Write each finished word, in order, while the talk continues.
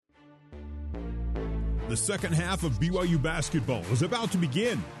The second half of BYU basketball is about to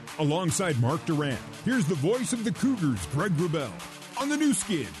begin. Alongside Mark Durant, here's the voice of the Cougars, Greg Wrubell, on the new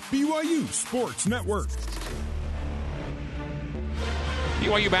skin, BYU Sports Network.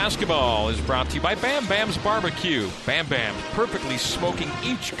 BYU basketball is brought to you by Bam Bam's Barbecue. Bam Bam's, perfectly smoking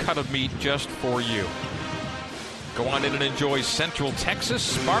each cut of meat just for you. Go on in and enjoy Central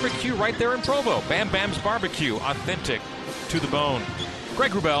Texas barbecue right there in Provo. Bam Bam's Barbecue, authentic to the bone.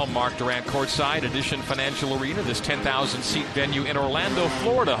 Greg Wrubell, Mark Durant courtside, Edition Financial Arena, this 10,000-seat venue in Orlando,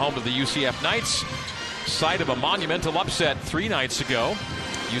 Florida, home to the UCF Knights. Site of a monumental upset 3 nights ago.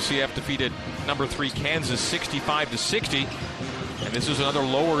 UCF defeated number 3 Kansas 65-60. And this is another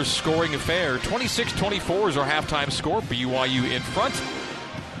lower scoring affair. 26-24 is our halftime score. BYU in front.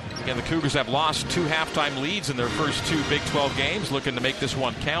 Again, the Cougars have lost 2 halftime leads in their first 2 Big 12 games, looking to make this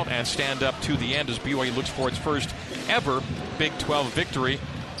one count and stand up to the end as BYU looks for its first ever Big 12 victory.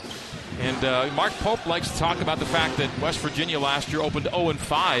 And Mark Pope likes to talk about the fact that West Virginia last year opened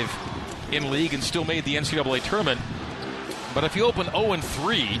 0-5 in league and still made the NCAA tournament. But if you open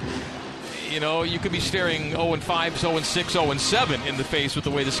 0-3, you know, you could be staring 0-5, 0-6, 0-7 in the face with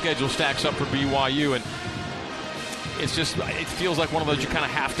the way the schedule stacks up for BYU. And it's just, it feels like one of those you kind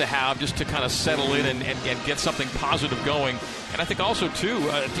of have just to kind of settle in and get something positive going. And I think also, too,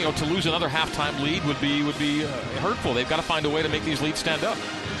 to lose another halftime lead would be hurtful. They've got to find a way to make these leads stand up.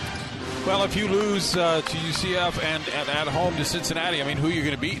 Well, if you lose to UCF and at home to Cincinnati, I mean, who are you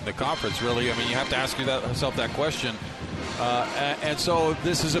going to beat in the conference, really? I mean, you have to ask yourself that question. And so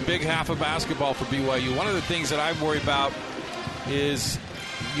this is a big half of basketball for BYU. One of the things that I worry about is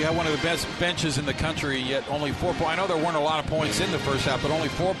you have one of the best benches in the country, yet only 4 points. I know there weren't a lot of points in the first half, but only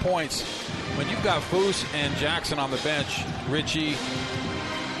 4 points. When you've got Foose and Jackson on the bench, Richie,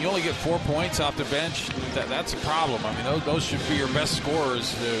 you only get 4 points off the bench. That's a problem. I mean, those should be your best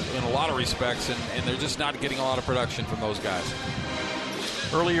scorers in a lot of respects, and they're just not getting a lot of production from those guys.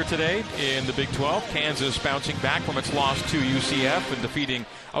 Earlier today in the Big 12, Kansas bouncing back from its loss to UCF and defeating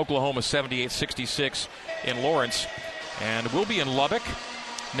Oklahoma 78-66 in Lawrence. And we'll be in Lubbock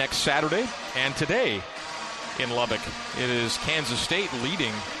next Saturday, and today in Lubbock, it is Kansas State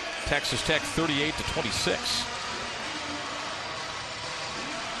leading Texas Tech 38-26.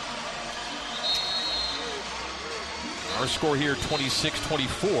 Our score here,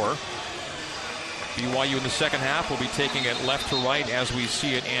 26-24. BYU in the second half will be taking it left to right as we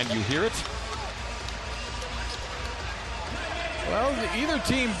see it and you hear it. Well, neither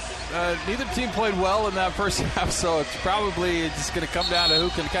team played well in that first half, so it's probably just going to come down to who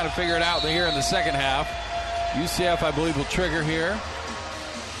can kind of figure it out here in the second half. UCF, I believe, will trigger here.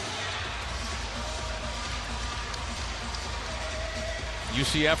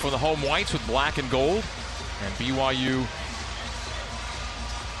 UCF with the home whites with black and gold, and BYU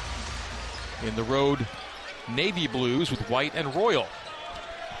in the road navy blues with white and royal.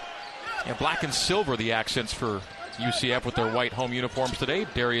 And black and silver, the accents for UCF with their white home uniforms today.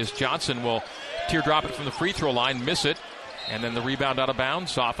 Darius Johnson will teardrop it from the free throw line, miss it, and then the rebound out of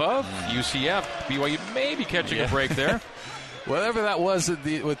bounds off of UCF. BYU maybe catching a break there. Whatever that was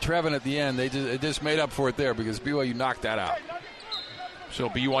with Trevin at the end, they just made up for it there because BYU knocked that out. So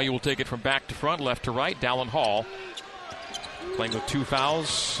BYU will take it from back to front, left to right. Dallin Hall playing with 2 fouls.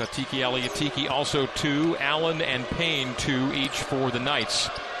 Atiki Aliatiki also 2. Allen and Payne 2 each for the Knights.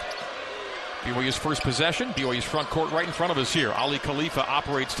 BYU's first possession. BYU's front court right in front of us here. Ali Khalifa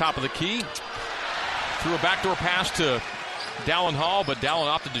operates top of the key. Threw a backdoor pass to Dallin Hall, but Dallin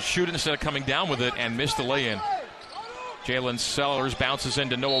opted to shoot it instead of coming down with it and missed the lay-in. Jalen Sellers bounces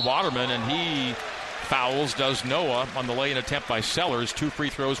into Noah Waterman, and he fouls, does Noah, on the lay-in attempt by Sellers. 2 free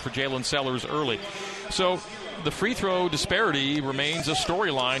throws for Jalen Sellers early. So the free throw disparity remains a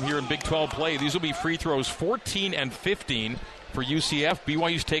storyline here in Big 12 play. These will be free throws 14 and 15 for UCF.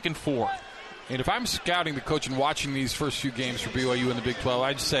 BYU's taken 4. And if I'm scouting the coach and watching these first few games for BYU in the Big 12,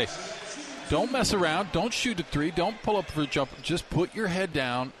 I'd say, don't mess around. Don't shoot a 3. Don't pull up for a jump. Just put your head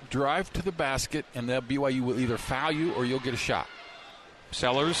down, drive to the basket, and then BYU will either foul you or you'll get a shot.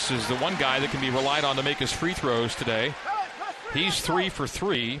 Sellers is the one guy that can be relied on to make his free throws today. He's 3 for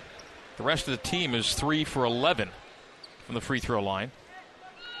 3. The rest of the team is 3 for 11 from the free throw line.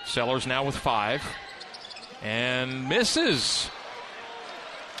 Sellers now with 5. And misses.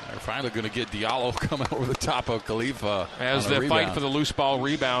 They're finally going to get Diallo coming over the top of Khalifa. As the fight for the loose ball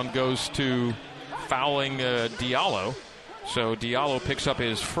rebound goes to fouling Diallo. So Diallo picks up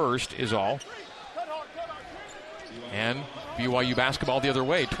his first, is all. And BYU basketball the other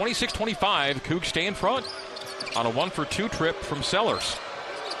way. 26-25, Cougs stay in front on a 1-for-2 trip from Sellers.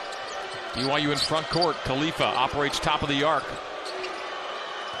 BYU in front court. Khalifa operates top of the arc.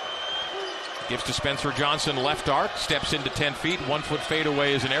 Gives to Spencer Johnson, left arc, steps into 10 feet, 1 foot fade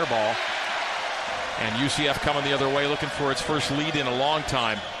away is an air ball. And UCF coming the other way, looking for its first lead in a long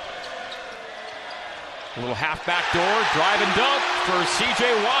time. A little half back door, drive and dunk for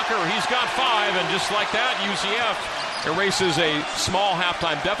C.J. Walker. He's got 5, and just like that, UCF erases a small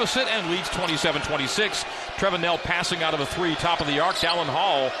halftime deficit and leads 27-26. Trevin Knell passing out of a 3, top of the arc. Dallin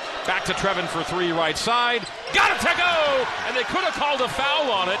Hall back to Trevin for 3, right side. Got it to go! And they could have called a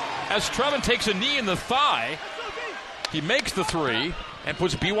foul on it as Trevin takes a knee in the thigh. He makes the 3 and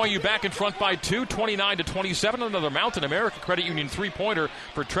puts BYU back in front by 2, 29-27. Another Mountain America Credit Union 3-pointer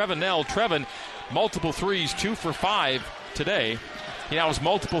for Trevin Knell. Trevin, multiple 3s, 2 for 5 today. He now has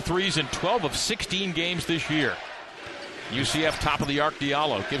multiple 3s in 12 of 16 games this year. UCF top of the arc,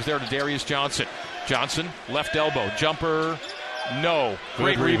 Diallo gives there to Darius Johnson. Johnson, left elbow, jumper, no.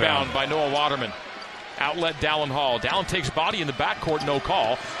 Great rebound by Noah Waterman. Outlet Dallin Hall. Dallin takes body in the backcourt, no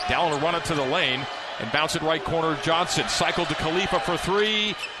call. Dallin will run it to the lane and bounce it right corner. Johnson cycled to Khalifa for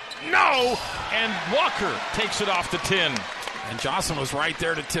 3. No! And Walker takes it off the 10. And Johnson was right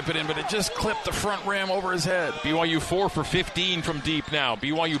there to tip it in, but it just clipped the front rim over his head. BYU 4 for 15 from deep now.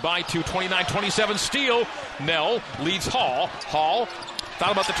 BYU by 2, 29-27 steal. Knell leads Hall. Hall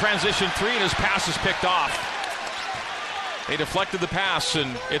thought about the transition 3, and his pass is picked off. They deflected the pass,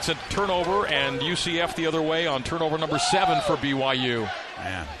 and it's a turnover, and UCF the other way on turnover number 7 for BYU.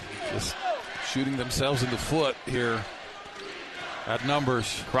 Man, just shooting themselves in the foot here at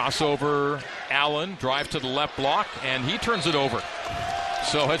numbers. Crossover, Allen, drive to the left block, and he turns it over.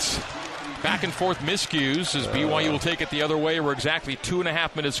 So it's back and forth miscues as BYU will take it the other way. We're exactly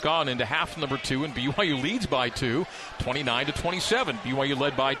 2.5 minutes gone into half number 2, and BYU leads by 2, 29-27. BYU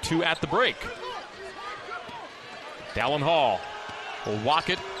led by 2 at the break. Dallin Hall will walk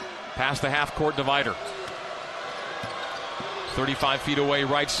it past the half-court divider. 35 feet away,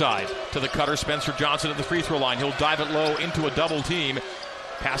 right side. To the cutter, Spencer Johnson at the free throw line. He'll dive it low into a double team.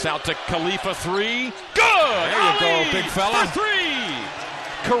 Pass out to Khalifa, 3. Good! There you go, big fella. For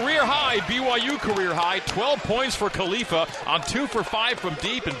 3! Career high, BYU career high. 12 points for Khalifa on 2 for 5 from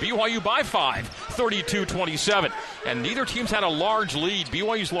deep, and BYU by 5, 32-27. And neither team's had a large lead.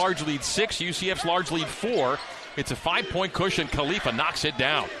 BYU's large lead 6, UCF's large lead 4. It's a 5-point cushion. Khalifa knocks it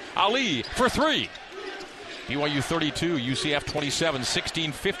down. Ali for 3. BYU 32, UCF 27,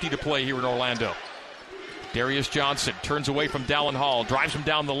 16:50 to play here in Orlando. Darius Johnson turns away from Dallin Hall, drives him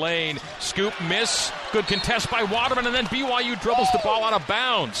down the lane, scoop, miss, good contest by Waterman, and then BYU dribbles the ball out of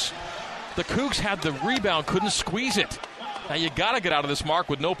bounds. The Cougs had the rebound, couldn't squeeze it. Now you got to get out of this, Mark,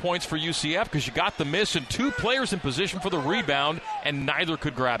 with no points for UCF because you got the miss and 2 players in position for the rebound, and neither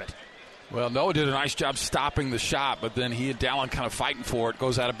could grab it. Well, Noah did a nice job stopping the shot, but then he and Dallin kind of fighting for it.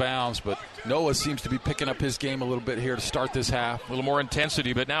 Goes out of bounds, but Noah seems to be picking up his game a little bit here to start this half. A little more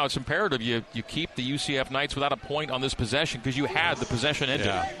intensity, but now it's imperative you keep the UCF Knights without a point on this possession because you had the possession engine.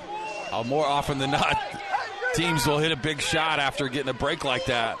 Yeah. More often than not, teams will hit a big shot after getting a break like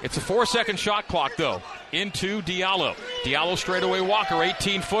that. It's a 4-second shot clock, though. Into Diallo. Diallo straightaway Walker,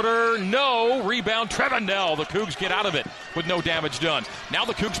 18-footer. No. Rebound, Trevin Knell. The Cougs get out of it with no damage done. Now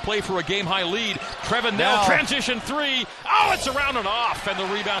the Cougs play for a game-high lead. Trevin Knell, transition 3. Oh, it's around and off, and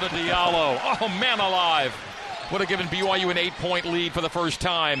the rebound to Diallo. Oh, man alive. Would have given BYU an 8-point lead for the first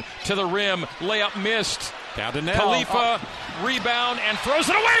time. To the rim, layup missed. Down to Knell. Khalifa, rebound, and throws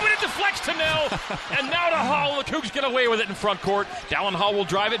it away, but it deflects to Knell. And now to Hall. The Cougs get away with it in front court. Dallin Hall will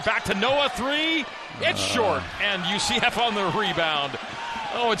drive it back to Noah, 3. It's short, and UCF on the rebound.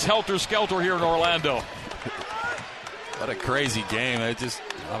 Oh, it's helter-skelter here in Orlando. What a crazy game. I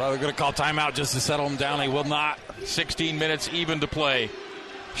thought they were going to call timeout just to settle them down. They will not. 16 minutes even to play.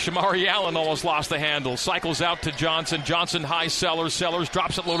 Shamari Allen almost lost the handle. Cycles out to Johnson. Johnson high Sellers. Sellers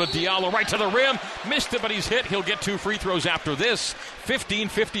drops it low to Diallo right to the rim. Missed it, but he's hit. He'll get 2 free throws after this.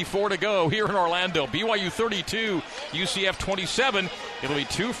 15:54 to go here in Orlando. BYU 32, UCF 27. It'll be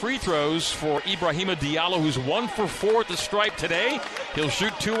 2 free throws for Ibrahima Diallo, who's 1 for 4 at the stripe today. He'll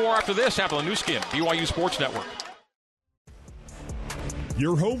shoot 2 more after this after the new skin. BYU Sports Network.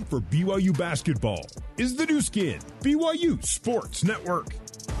 Your home for BYU basketball is the new skin, BYU Sports Network.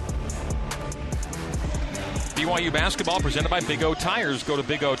 BYU basketball presented by Big O Tires. Go to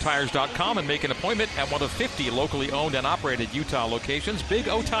BigOTires.com and make an appointment at one of 50 locally owned and operated Utah locations. Big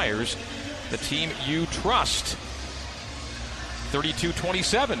O Tires, the team you trust.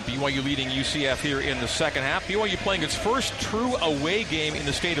 32-27, BYU leading UCF here in the second half. BYU playing its first true away game in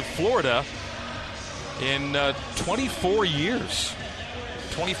the state of Florida in 24 years.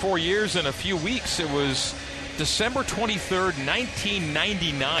 24 years and a few weeks. It was December 23rd,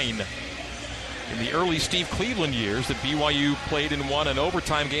 1999. in the early Steve Cleveland years that BYU played and won an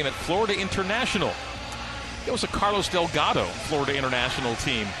overtime game at Florida International. It was a Carlos Delgado Florida International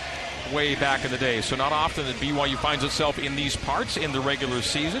team way back in the day. So not often that BYU finds itself in these parts in the regular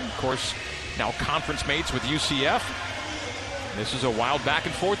season. Of course, now conference mates with UCF. This is a wild back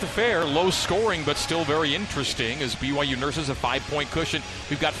and forth affair. Low scoring, but still very interesting as BYU nurses a 5-point cushion.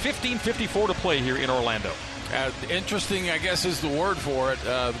 We've got 15:54 to play here in Orlando. Interesting, I guess, is the word for it.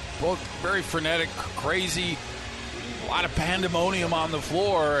 Both very frenetic, crazy, a lot of pandemonium on the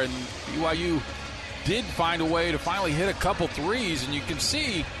floor, and BYU did find a way to finally hit a couple threes, and you can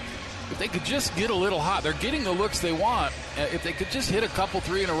see if they could just get a little hot. They're getting the looks they want. If they could just hit a couple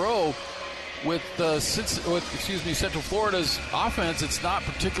three in a row with Central Florida's offense, it's not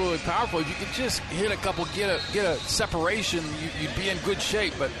particularly powerful. If you could just hit a couple, get a separation, you'd be in good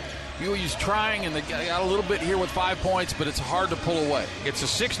shape. But BYU's trying, and they got a little bit here with 5 points, but it's hard to pull away. It's a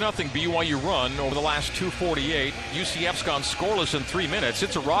 6-0 BYU run over the last 2:48. UCF's gone scoreless in 3 minutes.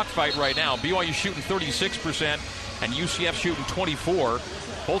 It's a rock fight right now. BYU shooting 36% and UCF shooting 24%.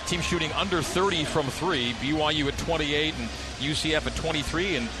 Both teams shooting under 30 from three. BYU at 28 and UCF at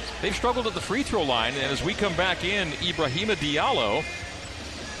 23. And they've struggled at the free throw line. And as we come back in, Ibrahima Diallo,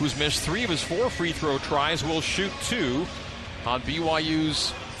 who's missed 3 of his 4 free throw tries, will shoot 2 on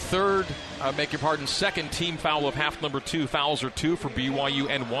BYU's second team foul of half number 2. Fouls are 2 for BYU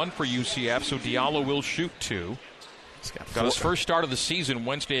and 1 for UCF. So Diallo will shoot 2. He's got his first start of the season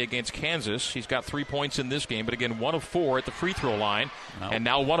Wednesday against Kansas. He's got 3 points in this game, but again, 1 of 4 at the free throw line, and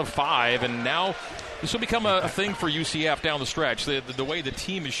now 1 of 5. And now this will become a thing for UCF down the stretch. The way the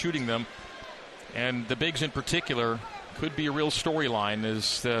team is shooting them, and the bigs in particular, could be a real storyline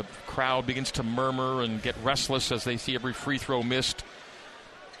as the crowd begins to murmur and get restless as they see every free throw missed.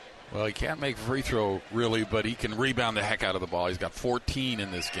 Well, he can't make a free throw, really, but he can rebound the heck out of the ball. He's got 14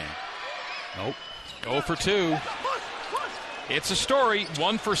 in this game. Nope. 0 for 2. It's a story,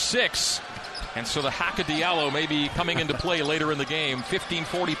 1 for 6. And so the hack of Diallo may be coming into play later in the game.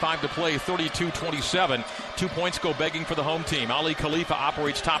 15:45 to play, 32-27. 2 points go begging for the home team. Ali Khalifa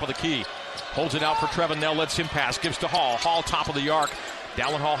operates top of the key. Holds it out for Trevin Nell, lets him pass, gives to Hall. Hall top of the arc.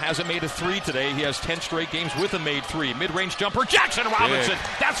 Dallin Hall hasn't made a 3 today. He has 10 straight games with a made 3. Mid-range jumper, Jackson Robinson.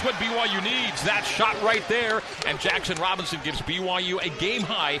 That's what BYU needs. That shot right there. And Jackson Robinson gives BYU a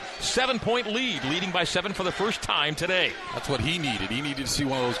game-high 7-point lead, leading by 7 for the first time today. That's what he needed. He needed to see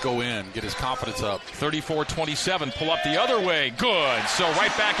one of those go in, get his confidence up. 34-27, pull up the other way. Good. So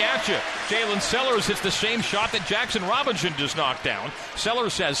right back at you. Jalen Sellers hits the same shot that Jackson Robinson just knocked down.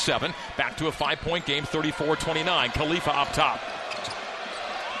 Sellers has 7. Back to a 5-point game, 34-29. Khalifa up top.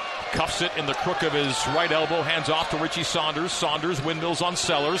 Cuffs it in the crook of his right elbow, hands off to Richie Saunders. Saunders windmills on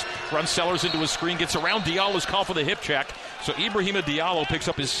Sellers, runs Sellers into a screen, gets around Diallo's call for the hip check. So Ibrahima Diallo picks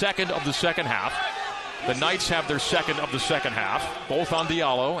up his second of the second half. The Knights have their second of the second half, both on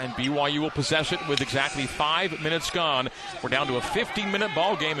Diallo, and BYU will possess it with exactly 5 minutes gone. We're down to a 15-minute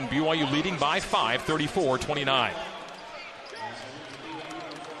ball game, and BYU leading by 5, 34-29.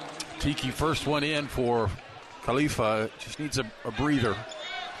 Tiki first one in for Khalifa, just needs a breather.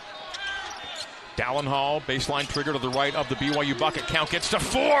 Dallin Hall, baseline trigger to the right of the BYU bucket. Count gets to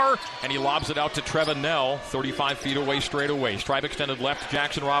 4, and he lobs it out to Trevin Nell, 35 feet away straight away. Stripe extended left,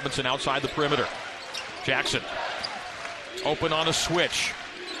 Jackson Robinson outside the perimeter. Jackson, open on a switch,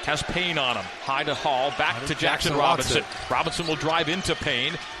 has Payne on him. High to Hall, back to Jackson Robinson. Robinson will drive into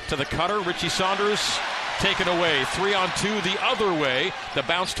Payne, to the cutter, Richie Saunders, taken away. 3-on-2 the other way. The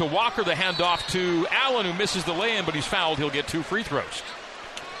bounce to Walker, the handoff to Allen, who misses the lay-in, but he's fouled. He'll get 2 free throws.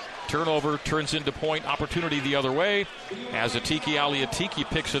 Turnover turns into point opportunity the other way as Atiki Ali Atiki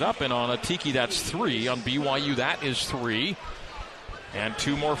picks it up, and on Atiki that's 3. On BYU that is 3. And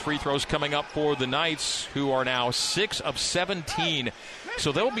 2 more free throws coming up for the Knights, who are now 6 of 17.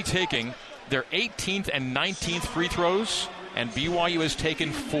 So they'll be taking their 18th and 19th free throws, and BYU has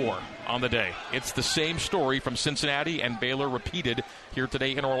taken 4 on the day. It's the same story from Cincinnati and Baylor repeated here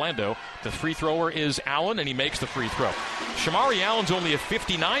today in Orlando. The free thrower is Allen, and he makes the free throw. Shamari Allen's only a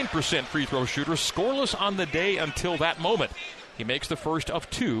 59% free throw shooter, scoreless on the day until that moment. He makes the first of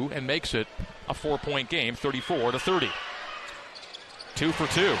 2 and makes it a 4-point game, 34-30. 2 for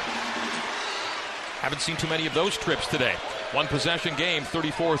 2. Haven't seen too many of those trips today. 1 possession game,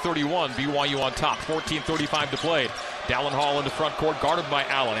 34-31. BYU on top, 14:35 to play. Dallin Hall in the front court, guarded by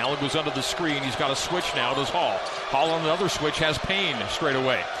Allen. Allen goes under the screen. He's got a switch now. Does Hall. Hall on another switch has Payne straight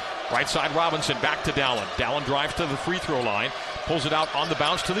away. Right side Robinson, back to Dallin. Dallin drives to the free throw line. Pulls it out on the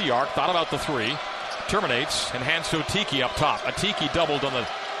bounce to the arc. Thought about the 3. Terminates and hands to Atiki up top. Atiki doubled on the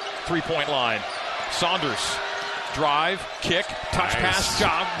 3-point line. Saunders Drive, kick, touch pass,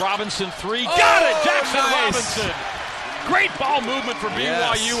 John Robinson 3. Oh, Got it! Jackson nice. Robinson. Great ball movement for BYU,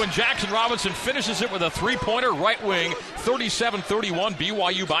 Yes. and Jackson Robinson finishes it with a three-pointer, right wing, 37-31,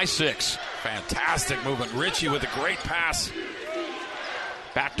 BYU by 6. Fantastic movement. Richie with a great pass.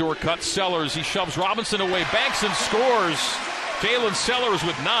 Backdoor cut Sellers. He shoves Robinson away. Banks and scores. Jalen Sellers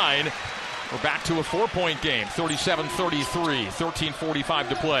with 9. We're back to a 4-point game. 37-33. 13:45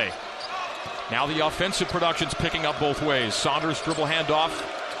 to play. Now the offensive production's picking up both ways. Saunders dribble handoff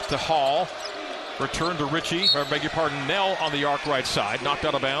to Hall. Return to Richie. Or beg your pardon, Nell on the arc right side. Knocked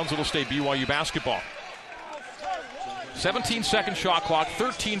out of bounds. It'll stay BYU basketball. 17-second shot clock.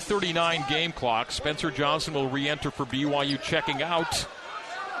 13:39 game clock. Spencer Johnson will re-enter for BYU, checking out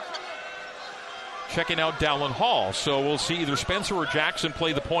Dallin Hall. So we'll see either Spencer or Jackson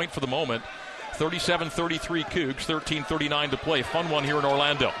play the point for the moment. 37-33 Cougs, 13:39 to play. Fun one here in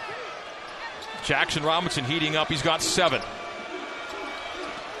Orlando. Jackson Robinson heating up. He's got 7.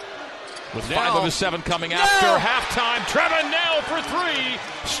 With 5 of his 7 coming after halftime. Trevin Nell for 3.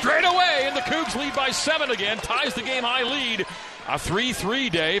 Straight away, and the Cougs lead by 7 again. Ties the game-high lead. A 3-3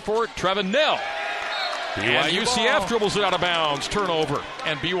 day for Trevin Nell. And UCF dribbles it out of bounds. Turnover.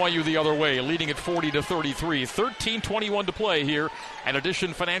 And BYU the other way, leading at 40-33. 13:21 to play here at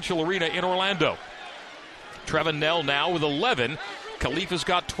Addition Financial Arena in Orlando. Trevin Nell now with 11. Khalifa's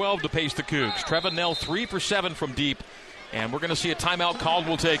got 12 to pace the Cougs. Trevin Nell 3 for 7 from deep. And we're going to see a timeout called.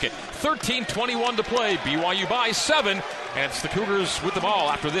 We'll take it. 13:21 to play. BYU by 7. And it's the Cougars with the ball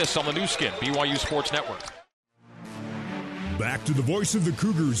after this on the new skin, BYU Sports Network. Back to the voice of the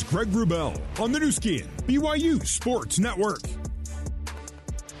Cougars, Greg Wrubell, on the new skin, BYU Sports Network.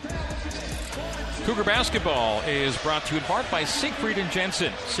 Cougar basketball is brought to you in part by Siegfried &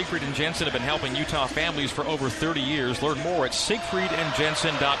 Jensen. Siegfried & Jensen have been helping Utah families for over 30 years. Learn more at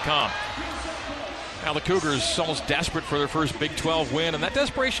siegfriedandjensen.com. Now the Cougars almost desperate for their first Big 12 win, and that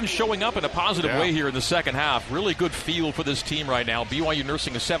desperation is showing up in a positive way here in the second half. Really good feel for this team right now. BYU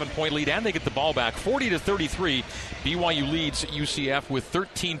nursing a 7-point lead, and they get the ball back. 40-33, BYU leads UCF with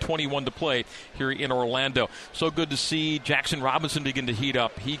 13:21 to play here in Orlando. So good to see Jackson Robinson begin to heat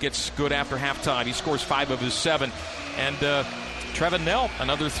up. He gets good after halftime. He scores 5 of his 7. And Trevin Nell,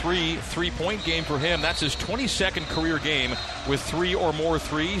 another three-point game for him. That's his 22nd career game with 3 or more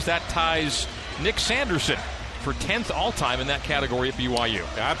threes. That ties Nick Sanderson for 10th all-time in that category at BYU.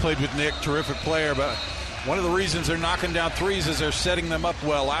 Yeah, I played with Nick, terrific player, but one of the reasons they're knocking down threes is they're setting them up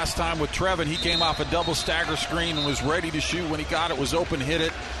well. Last time with Trevin, he came off a double stagger screen and was ready to shoot. When he got it, was open, hit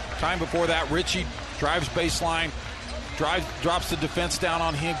it. Time before that, Richie drives baseline, drops the defense down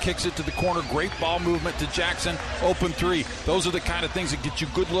on him, kicks it to the corner. Great ball movement to Jackson, open 3. Those are the kind of things that get you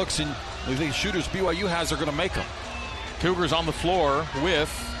good looks, and the shooters BYU has are going to make them. Cougars on the floor with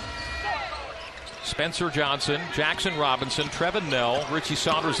Spencer Johnson, Jackson Robinson, Trevin Nell, Richie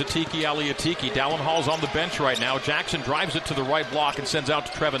Saunders, Atiki Aliatiki. Dallin Hall's on the bench right now. Jackson drives it to the right block and sends out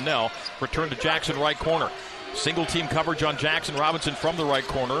to Trevin Nell. Return to Jackson, right corner. Single team coverage on Jackson Robinson from the right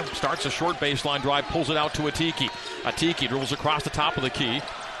corner. Starts a short baseline drive, pulls it out to Atiki. Atiki dribbles across the top of the key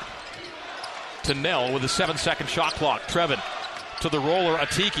to Nell with a 7-second shot clock. Trevin to the roller.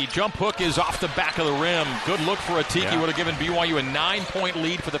 Atiki. Jump hook is off the back of the rim. Good look for Atiki. Would have given BYU a 9-point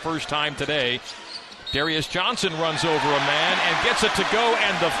lead for the first time today. Darius Johnson runs over a man and gets it to go,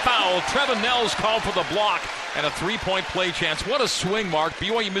 and the foul. Trevin Nell's called for the block and a 3-point play chance. What a swing, Mark.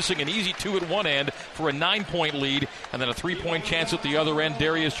 BYU missing an easy 2 at one end for a 9-point lead, and then a 3-point chance at the other end.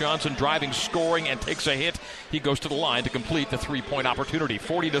 Darius Johnson driving, scoring, and takes a hit. He goes to the line to complete the 3-point opportunity.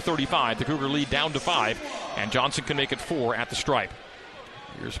 40-35, the Cougar lead down to 5, and Johnson can make it 4 at the stripe.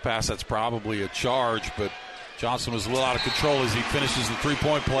 Years past, that's probably a charge, but Johnson was a little out of control as he finishes the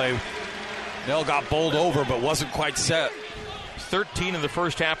 3-point play. Nell got bowled over, but wasn't quite set. 13 in the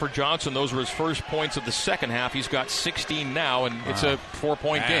first half for Johnson. Those were his first points of the second half. He's got 16 now, and it's a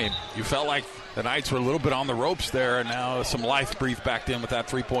 4-point game. You felt like the Knights were a little bit on the ropes there, and now some life breathed back in with that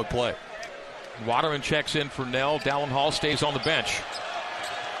 3-point play. Waterman checks in for Nell. Dallin Hall stays on the bench.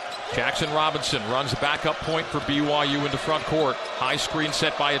 Jackson Robinson runs a backup point for BYU into front court. High screen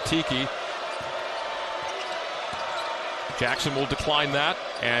set by Atiki. Jackson will decline that,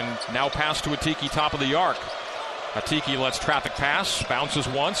 and now pass to Atiki, top of the arc. Atiki lets traffic pass, bounces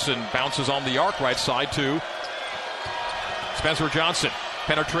once, and bounces on the arc right side too. Spencer Johnson,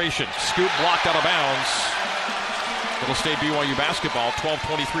 penetration, scoop blocked out of bounds. It'll stay BYU basketball,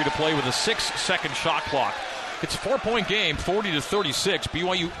 12:23 to play with a 6-second shot clock. It's a 4-point game, 40-36.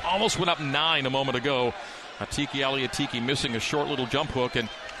 BYU almost went up 9 a moment ago. Atiki Aliatiki missing a short little jump hook, and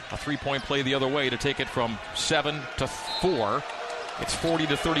a 3-point play the other way to take it from 7 to 4. It's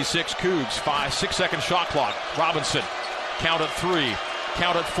 40-36 Cougs. 6-second shot clock. Robinson, count at 3.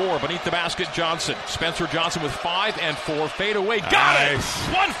 Count at 4. Beneath the basket, Johnson. Spencer Johnson with 5 and 4. Fade away. Got it!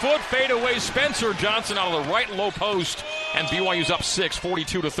 1 foot fade away. Spencer Johnson out of the right low post. And BYU's up 6,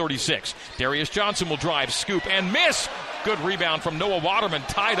 42-36. Darius Johnson will drive, scoop, and miss. Good rebound from Noah Waterman.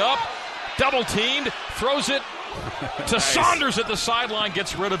 Tied up. Double teamed. Throws it to Saunders at the sideline.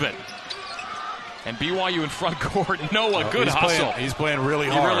 Gets rid of it. And BYU in front court. Noah, good hustle. He's playing really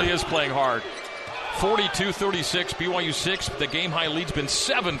hard. He really is playing hard. 42-36, BYU 6. The game-high lead's been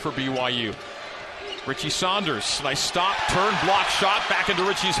 7 for BYU. Richie Saunders, nice stop, turn, block shot, back into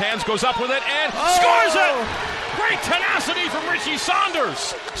Richie's hands, goes up with it, and scores it! Great tenacity from Richie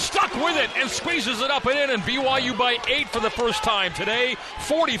Saunders. Stuck with it and squeezes it up and in, and BYU by 8 for the first time today,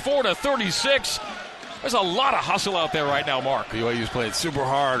 44-36. There's a lot of hustle out there right now, Mark. BYU's playing super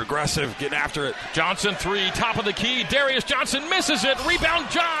hard, aggressive, getting after it. Johnson 3, top of the key. Darius Johnson misses it. Rebound,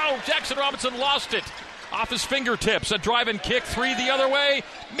 Jackson Robinson lost it. Off his fingertips. A drive and kick. 3 the other way.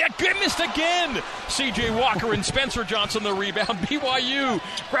 Missed again. C.J. Walker and Spencer Johnson the rebound. BYU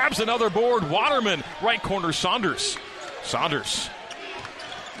grabs another board. Waterman, right corner, Saunders.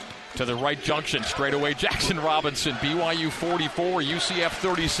 To the right junction, straight away, Jackson Robinson. BYU 44, UCF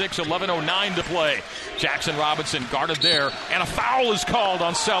 36, 11:09 to play. Jackson Robinson guarded there, and a foul is called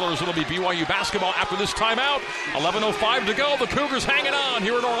on Sellers. It'll be BYU basketball after this timeout. 11:05 to go. The Cougars hanging on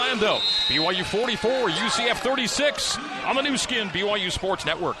here in Orlando. BYU 44, UCF 36 on the new skin, BYU Sports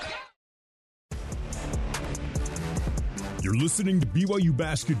Network. You're listening to BYU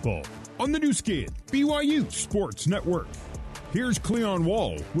basketball on the new skin, BYU Sports Network. Here's Cleon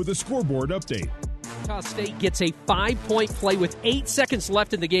Wall with a scoreboard update. Utah State gets a 5-point play with 8 seconds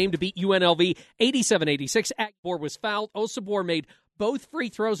left in the game to beat UNLV 87-86. Agbour was fouled. Osabor made both free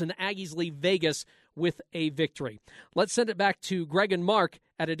throws, and the Aggies leave Vegas with a victory. Let's send it back to Greg and Mark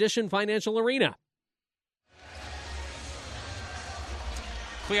at Addition Financial Arena.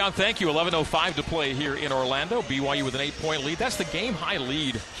 Cleon, thank you. 11:05 to play here in Orlando. BYU with an 8-point lead. That's the game-high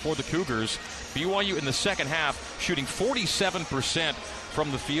lead for the Cougars. BYU in the second half shooting 47%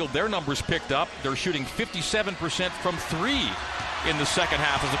 from the field. Their numbers picked up. They're shooting 57% from 3 in the second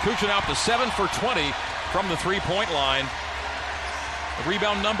half as the Cougars are out to 7 for 20 from the three-point line. The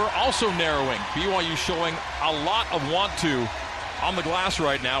rebound number also narrowing. BYU showing a lot of want-to on the glass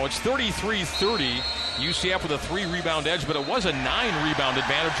right now. It's 33-30. UCF with a 3-rebound edge, but it was a 9-rebound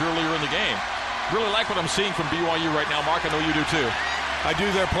advantage earlier in the game. Really like what I'm seeing from BYU right now, Mark. I know you do too. I do.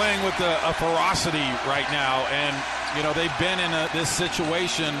 They're playing with a ferocity right now, and you know they've been in this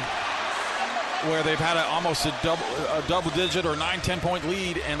situation where they've had almost a double-digit or 9-10 point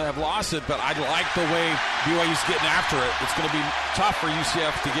lead and have lost it. But I like the way BYU's getting after it. It's going to be tough for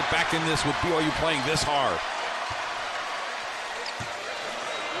UCF to get back in this with BYU playing this hard.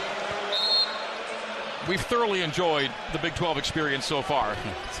 We've thoroughly enjoyed the Big 12 experience so far.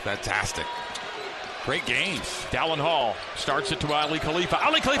 It's fantastic. Great games. Dallin Hall starts it to Ali Khalifa.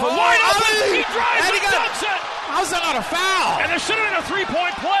 Ali Khalifa wide open. He drives and dunks it. How's that not a foul? And there should have been a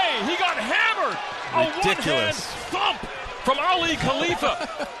 3-point play. He got hammered. Ridiculous. A one-hand thump from Ali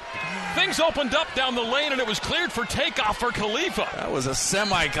Khalifa. Things opened up down the lane, and it was cleared for takeoff for Khalifa. That was a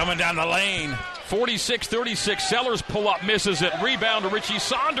semi coming down the lane. 46-36. Sellers pull up, misses it. Rebound to Richie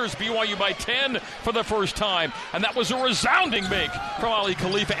Saunders. BYU by 10 for the first time. And that was a resounding make from Ali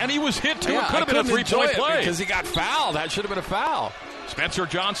Khalifa. And he was hit, too. Yeah, it could have been a 3-point play. Because he got fouled. That should have been a foul. Spencer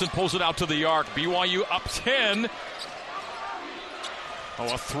Johnson pulls it out to the arc. BYU up 10.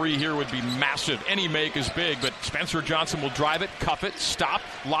 Oh, a 3 here would be massive. Any make is big, but Spencer Johnson will drive it, cuff it, stop,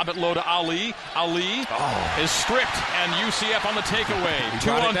 lob it low to Ali. Ali is stripped, and UCF on the takeaway.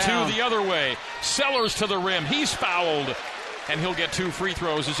 2-on-2 the other way. Sellers to the rim. He's fouled, and he'll get 2 free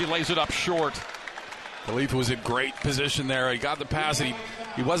throws as he lays it up short. Khalifa was in great position there. He got the pass, and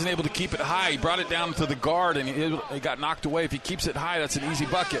he wasn't able to keep it high. He brought it down to the guard, and he got knocked away. If he keeps it high, that's an easy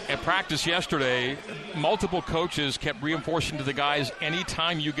bucket. At practice yesterday, multiple coaches kept reinforcing to the guys,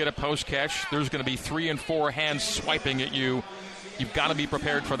 anytime you get a post catch, there's going to be 3 and 4 hands swiping at you. You've got to be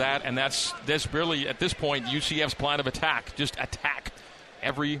prepared for that, and that's really, at this point, UCF's plan of attack. Just attack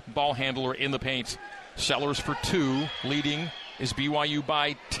every ball handler in the paint. Sellers for 2, leading is BYU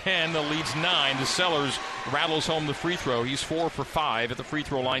by 10. The lead's 9. The Sellers rattles home the free throw. He's 4 for 5 at the free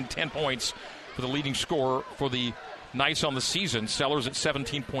throw line. 10 points for the leading scorer for the Knights on the season. Sellers at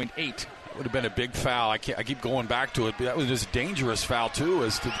 17.8. Would have been a big foul. I keep going back to it, but that was just a dangerous foul too,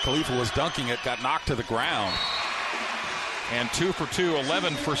 as Khalifa was dunking it, got knocked to the ground. And 2 for 2,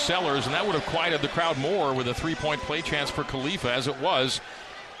 11 for Sellers, and that would have quieted the crowd more with a 3-point play chance for Khalifa. As it was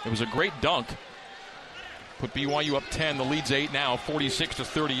a great dunk Put BYU up 10. The lead's 8 now,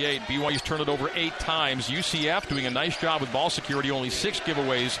 46-38. BYU's turned it over 8 times. UCF doing a nice job with ball security, only 6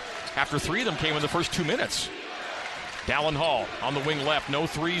 giveaways after 3 of them came in the first 2 minutes. Dallin Hall on the wing left. No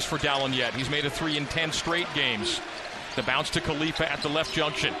threes for Dallin yet. He's made a 3 in 10 straight games. The bounce to Khalifa at the left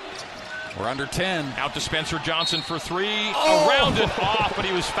junction. We're under 10. Out to Spencer Johnson for 3. Around it off, but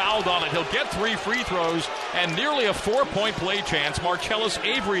he was fouled on it. He'll get 3 free throws and nearly a 4-point play chance. Marcellus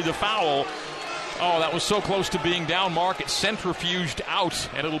Avery, the foul. Oh, that was so close to being down, Mark. It's centrifuged out,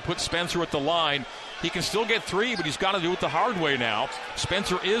 and it'll put Spencer at the line. He can still get 3, but he's got to do it the hard way now.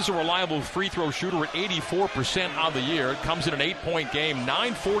 Spencer is a reliable free throw shooter at 84% on the year. It comes in an 8-point game,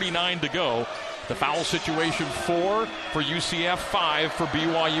 9:49 to go. The foul situation 4 for UCF, 5 for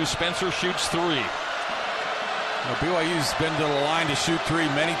BYU. Spencer shoots 3. Well, BYU's been to the line to shoot 3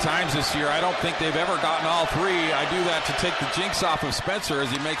 many times this year. I don't think they've ever gotten all 3. I do that to take the jinx off of Spencer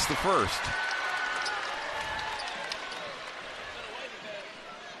as he makes the first.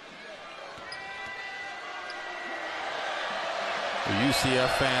 The UCF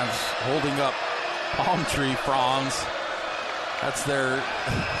fans holding up palm tree fronds. That's their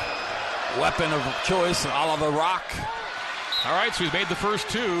weapon of choice, a la the Rock. All right, so he's made the first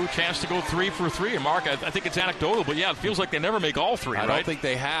 2. Chance to go 3 for 3. And Mark, I think it's anecdotal, but yeah, it feels like they never make all 3, I right? don't think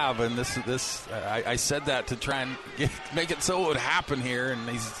they have, and I said that to try and make it so it would happen here, and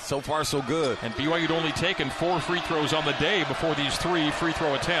he's so far so good. And BYU had only taken 4 free throws on the day before these 3 free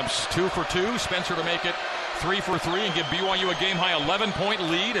throw attempts. 2 for 2. Spencer to make it 3 for 3 and give BYU a game-high 11-point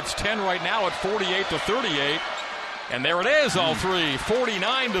lead. It's 10 right now at 48-38. And there it is, all 3,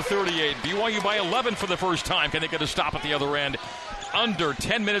 49-38. BYU by 11 for the first time. Can they get a stop at the other end? Under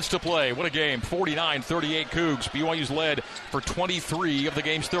 10 minutes to play. What a game, 49-38 Cougs. BYU's led for 23 of the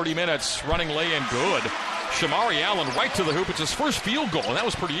game's 30 minutes. Running lay-in, good. Shamari Allen right to the hoop. It's his first field goal, and that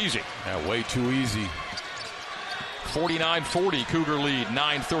was pretty easy. Yeah, way too easy. 49-40 Cougar lead,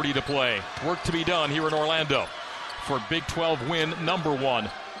 9:30 to play. Work to be done here in Orlando for Big 12 win number 1.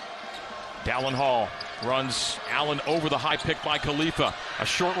 Dallin Hall runs Allen over the high pick by Khalifa. A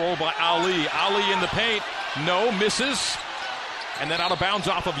short roll by Ali. Ali in the paint. No, misses. And then out of bounds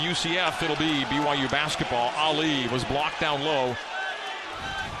off of UCF, it'll be BYU basketball. Ali was blocked down low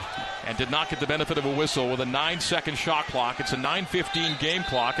and did not get the benefit of a whistle with a 9-second shot clock. It's a 9:15 game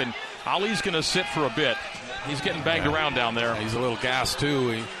clock, and Ali's going to sit for a bit. He's getting banged around down there. He's a little gassed,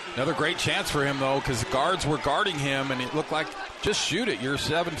 too. Another great chance for him, though, because guards were guarding him, and it looked like, just shoot it. You're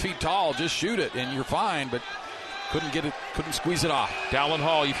 7 feet tall. Just shoot it, and you're fine, but couldn't get it, couldn't squeeze it off. Dallin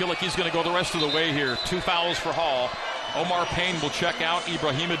Hall, you feel like he's going to go the rest of the way here. 2 fouls for Hall. Omar Payne will check out.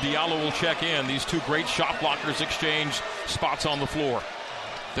 Ibrahima Diallo will check in. These 2 great shot blockers exchange spots on the floor.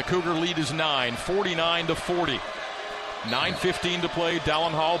 The Cougar lead is 9, 49-40. 9:15 to play.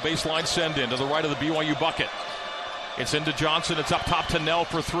 Dallin Hall, baseline send in to the right of the BYU bucket. It's into Johnson. It's up top to Nell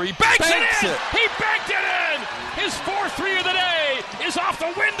for 3. Banks it in! He banked it in! His 4th 3 of the day is off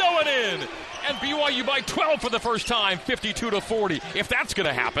the window and in. And BYU by 12 for the first time, 52-40. If that's going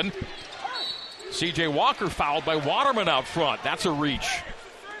to happen. C.J. Walker fouled by Waterman out front. That's a reach.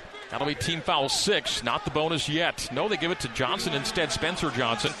 That'll be team foul 6, not the bonus yet. No, they give it to Johnson instead, Spencer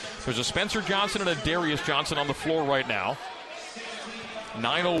Johnson. There's a Spencer Johnson and a Darius Johnson on the floor right now.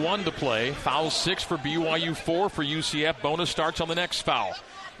 9:01 to play. Foul 6 for BYU, 4 for UCF. Bonus starts on the next foul.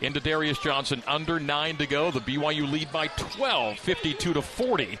 Into Darius Johnson, under 9 to go. The BYU lead by 12,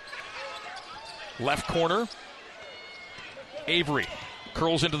 52-40. Left corner. Avery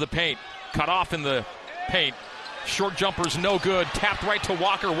curls into the paint. Cut off in the paint. Short jumper's no good. Tapped right to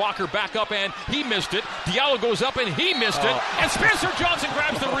Walker. Walker back up and he missed it. Diallo goes up and he missed it. And Spencer Johnson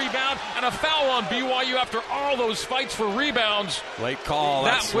grabs the rebound and a foul on BYU after all those fights for rebounds. Late call.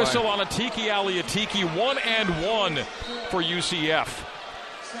 That whistle on Atiki Aliatiki. 1-1 for UCF.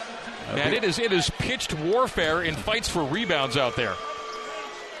 And it is pitched warfare in fights for rebounds out there.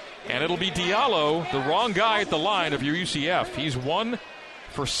 And it'll be Diallo, the wrong guy at the line of your UCF. He's 1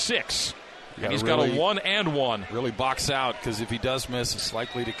 for 6. And he's got a 1-1. Really box out, because if he does miss, it's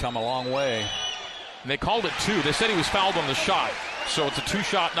likely to come a long way. And they called it 2. They said he was fouled on the shot. So it's a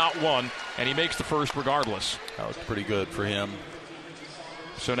 2-shot, not 1. And he makes the first regardless. That was pretty good for him.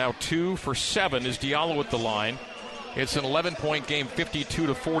 So now 2 for 7 is Diallo at the line. It's an 11-point game,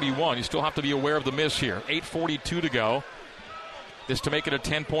 52-41. You still have to be aware of the miss here. 8:42 to go. This to make it a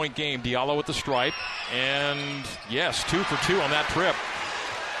 10-point game. Diallo at the stripe. And, yes, 2 for 2 on that trip.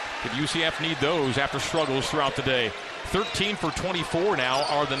 Did UCF need those after struggles throughout the day? 13 for 24 now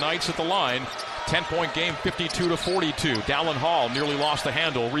are the Knights at the line. 10-point game, 52-42. Dallin Hall nearly lost the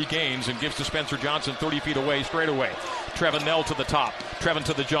handle, regains, and gives to Spencer Johnson 30 feet away, straight away. Trevin Nell to the top. Trevin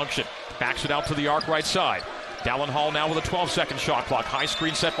to the junction. Backs it out to the arc right side. Dallin Hall now with a 12-second shot clock. High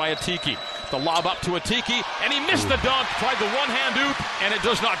screen set by Atiki. The lob up to Atiki, and he missed the dunk. Tried the one-hand oop, and it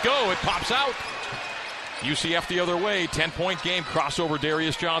does not go. It pops out. UCF the other way. 10-point game. Crossover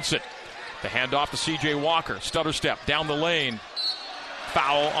Darius Johnson. The handoff to C.J. Walker. Stutter step down the lane.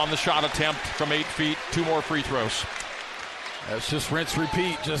 Foul on the shot attempt from 8 feet. 2 more free throws. That's just rinse,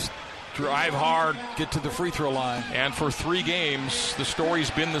 repeat. Just drive hard, get to the free throw line. And for 3 games, the story's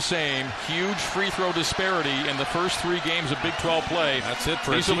been the same. Huge free throw disparity in the first 3 games of Big 12 play. That's it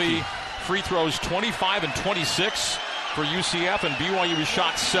for These will be Atiki. free throws 25 and 26 for UCF, and BYU has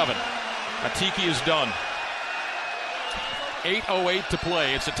shot 7. Atiki is done. 8:08 to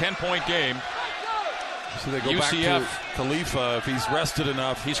play. It's a 10-point game. So they go UCF, back to Khalifa if he's rested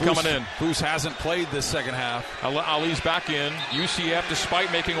enough. He's coming in. Foos hasn't played this second half. Ali's back in. UCF, despite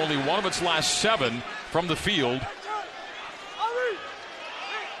making only one of its last 7 from the field,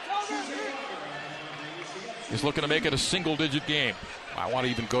 is looking to make it a single-digit game. I want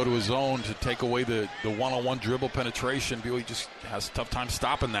to even go to his zone to take away the one-on-one dribble penetration. BYU just has a tough time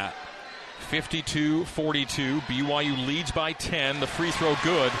stopping that. 52-42. BYU leads by 10. The free throw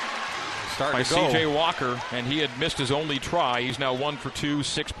good by C.J. Walker, and he had missed his only try. He's now 1 for 2,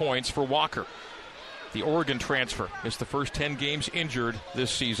 6 points for Walker. The Oregon transfer missed the first 10 games injured this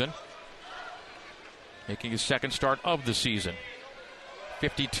season, making his second start of the season.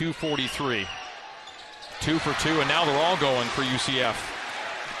 52-43. 2 for 2, and now they're all going for UCF.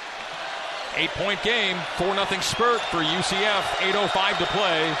 8-point game, 4-0 spurt for UCF. 8:05 to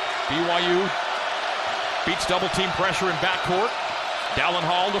play. BYU beats double-team pressure in backcourt. Dallin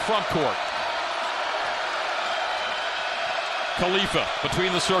Hall to front court. Khalifa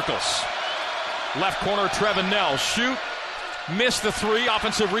between the circles. Left corner, Trevin Nell. Shoot. Missed the 3.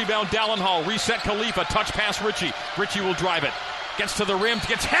 Offensive rebound, Dallin Hall. Reset Khalifa. Touch pass Richie. Richie will drive it. Gets to the rim.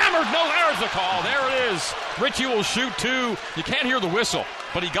 Gets hammered. No, there's the call. There it is. Richie will shoot 2. You can't hear the whistle,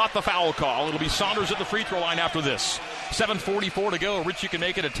 but he got the foul call. It'll be Saunders at the free throw line after this. 7:44 to go. Richie can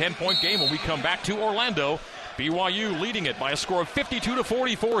make it a 10-point game when we come back to Orlando. BYU leading it by a score of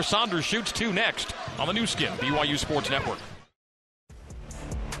 52-44. Saunders shoots 2 next on the new skin, BYU Sports Network.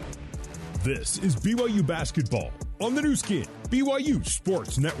 This is BYU basketball on the new skin, BYU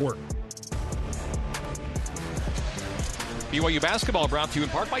Sports Network. BYU basketball brought to you in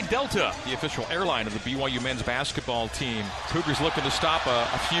part by Delta, the official airline of the BYU men's basketball team. Cougars looking to stop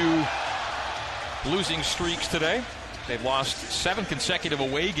a few losing streaks today. They've lost 7 consecutive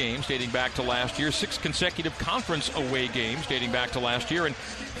away games dating back to last year, 6 consecutive conference away games dating back to last year, and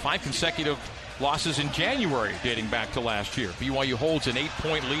 5 consecutive losses in January dating back to last year. BYU holds an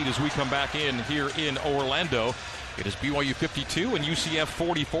 8-point lead as we come back in here in Orlando. It is BYU 52 and UCF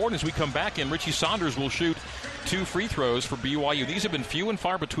 44, and as we come back in, Richie Saunders will shoot 2 free throws for BYU. These have been few and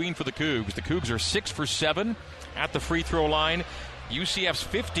far between for the Cougs. The Cougs are 6 for 7 at the free throw line. UCF's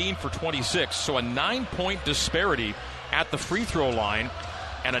 15 for 26, so a 9-point disparity at the free throw line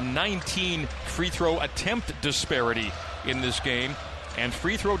and a 19 free throw attempt disparity in this game. And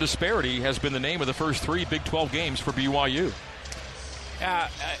free throw disparity has been the name of the first 3 Big 12 games for BYU.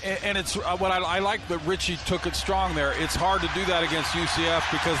 And it's what I like that Richie took it strong there. It's hard to do that against UCF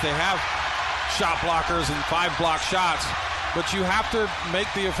because they have shot blockers and 5 block shots, but you have to make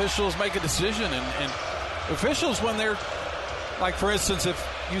the officials make a decision. And officials, when they're, like for instance, if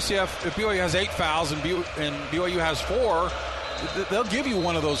BYU has 8 fouls and BYU has 4, they'll give you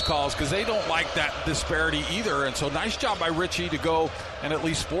one of those calls because they don't like that disparity either. And so nice job by Richie to go and at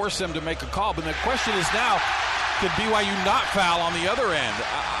least force them to make a call. But the question is now, could BYU not foul on the other end?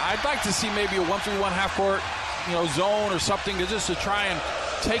 I'd like to see maybe a 1-3-1 half court, zone or something to try and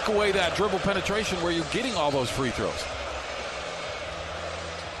take away that dribble penetration where you're getting all those free throws.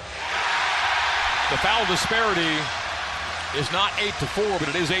 The foul disparity is not 8-4, but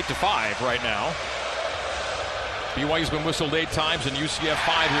it is 8-5 right now. BYU's been whistled 8 times and UCF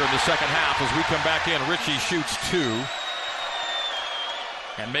 5 here in the second half. As we come back in, Richie shoots 2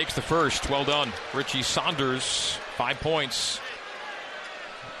 and makes the first. Well done, Richie Saunders. 5 points.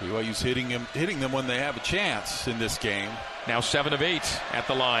 BYU's hitting them when they have a chance in this game. Now 7 of 8 at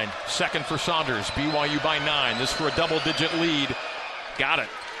the line. Second for Saunders. BYU by 9. This for a double-digit lead. Got it.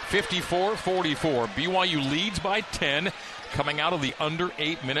 54-44. BYU leads by 10 coming out of the under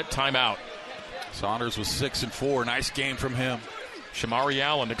 8-minute timeout. Saunders was 6 and 4. Nice game from him. Shamari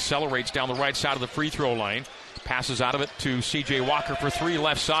Allen accelerates down the right side of the free throw line. Passes out of it to C.J. Walker for 3,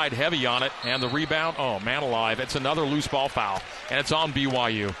 left side, heavy on it. And the rebound, oh, man alive. It's another loose ball foul. And it's on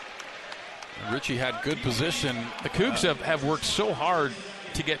BYU. Richie had good position. The Cougs have worked so hard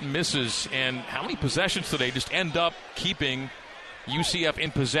to get misses. And how many possessions today just end up keeping UCF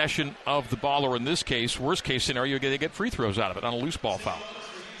in possession of the ball, or in this case, worst case scenario, they get free throws out of it on a loose ball foul.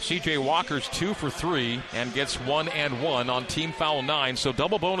 C.J. Walker's 2 for 3 and gets 1 and 1 on team foul 9, so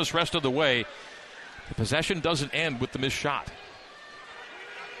double bonus rest of the way. The possession doesn't end with the missed shot.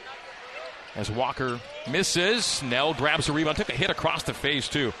 As Walker misses, Nell grabs the rebound, took a hit across the face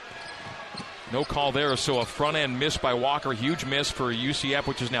too. No call there, so a front-end miss by Walker. Huge miss for UCF,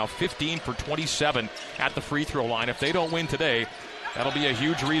 which is now 15 for 27 at the free throw line. If they don't win today, that'll be a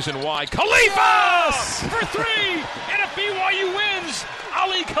huge reason why. Khalifa for 3! And if BYU wins,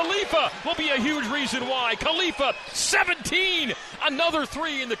 Ali Khalifa will be a huge reason why. Khalifa, 17! Another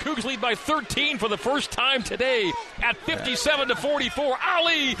 3, and the Cougs lead by 13 for the first time today at 57-44.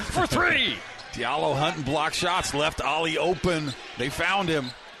 Ali for 3! Diallo hunting block shots, left Ali open. They found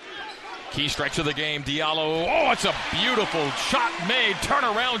him. Key stretch of the game, Diallo. Oh, it's a beautiful shot made.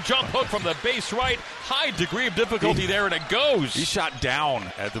 Turnaround jump hook from the base right. High degree of difficulty there, and it goes. He shot down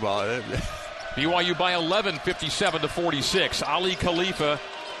at the ball. BYU by 11, 57-46. Ali Khalifa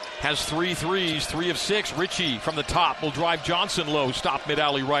has 3 threes, 3 of 6. Ritchie from the top will drive Johnson low. Stop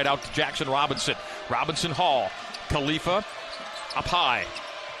mid-alley right out to Jackson Robinson. Robinson Hall. Khalifa up high.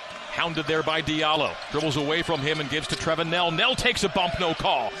 Hounded there by Diallo. Dribbles away from him and gives to Trevin Nell. Nell takes a bump, no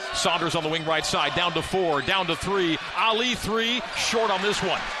call. Saunders on the wing right side. Down to 4, down to 3. Ali 3, short on this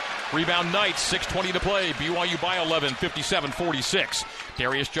one. Rebound Knights, 6:20 to play. BYU by 11, 57-46.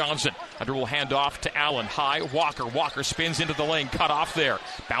 Darius Johnson, a dribble handoff to Allen. High, Walker. Walker spins into the lane, cut off there.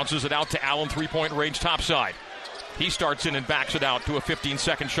 Bounces it out to Allen, 3-point range topside. He starts in and backs it out to a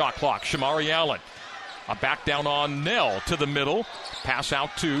 15-second shot clock. Shamari Allen. A back down on Nell to the middle. Pass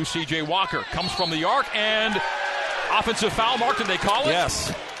out to C.J. Walker. Comes from the arc and offensive foul. Mark, did they call it?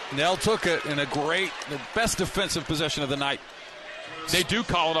 Yes. Nell took it in the best defensive possession of the night. They do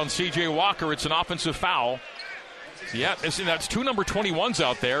call it on C.J. Walker. It's an offensive foul. Yeah, that's 2 number 21s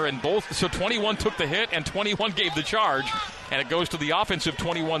out there, and both. So 21 took the hit and 21 gave the charge, and it goes to the offensive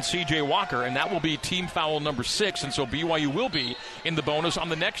 21, C.J. Walker, and that will be team foul number 6, and so BYU will be in the bonus on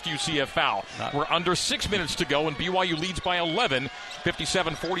the next UCF foul. We're under 6 minutes to go, and BYU leads by 11,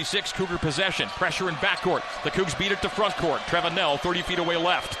 57-46, Cougar possession. Pressure in backcourt. The Cougs beat it to front court. Trevin Nell, 30 feet away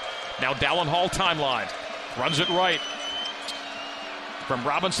left. Now Dallin Hall timeline. Runs it right. From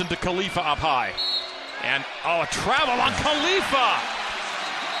Robinson to Khalifa up high. And, a travel on Khalifa.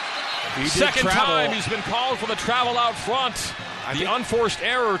 Second time he's been called for the travel out front. The unforced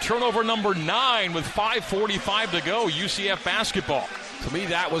error, turnover number 9 with 5:45 to go. UCF basketball. To me,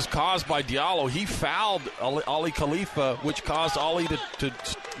 that was caused by Diallo. He fouled Ali Khalifa, which caused Ali to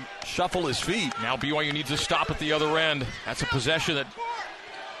shuffle his feet. Now BYU needs to stop at the other end. That's a possession that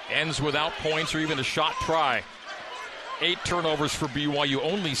ends without points or even a shot try. 8 turnovers for BYU,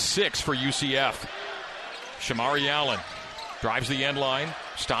 only 6 for UCF. Shamari Allen drives the end line,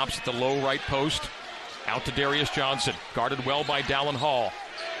 stops at the low right post, out to Darius Johnson, guarded well by Dallin Hall.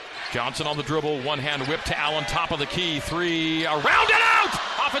 Johnson on the dribble, one-hand whip to Allen, top of the key, 3, around and out!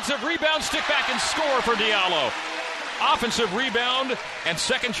 Offensive rebound, stick back and score for Diallo. Offensive rebound and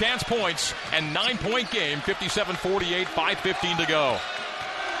second chance points, and 9-point game, 57-48, 5:15 to go.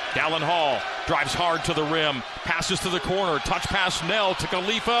 Dallin Hall drives hard to the rim, passes to the corner, touch pass Nell to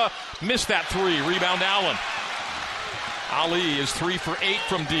Khalifa, missed that 3, rebound Allen. Ali is 3 for 8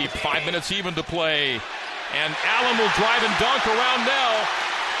 from deep, 5 minutes even to play, and Allen will drive and dunk around Nell,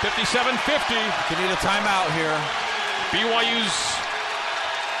 57-50. You need a timeout here. BYU's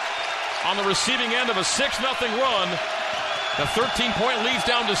on the receiving end of a 6-0 run. The 13-point lead's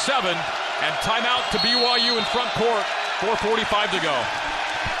down to 7, and timeout to BYU in front court, 4:45 to go.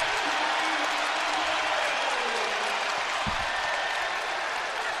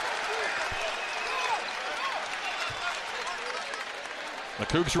 The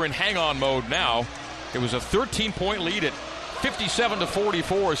Cougs are in hang-on mode now. It was a 13-point lead at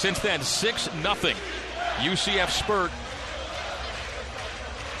 57-44. Since then, 6-0. UCF spurt.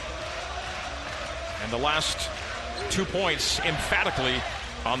 And the last 2 points emphatically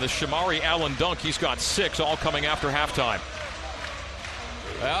on the Shamari Allen dunk. He's got 6, all coming after halftime.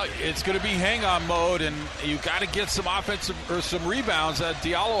 Well, it's going to be hang-on mode, and you've got to get some offensive or some rebounds.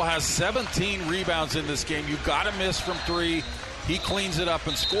 Diallo has 17 rebounds in this game. You've got to miss from 3. He cleans it up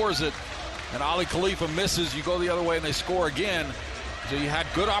and scores it. And Ali Khalifa misses. You go the other way and they score again. So you had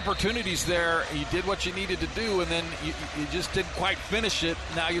good opportunities there. You did what you needed to do, and then you just didn't quite finish it.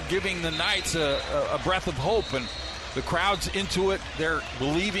 Now you're giving the Knights a breath of hope, and the crowd's into it. They're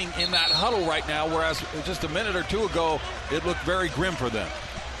believing in that huddle right now, whereas just a minute or 2 ago, it looked very grim for them.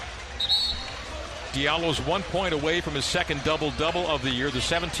 Diallo's 1 point away from his second double-double of the year. The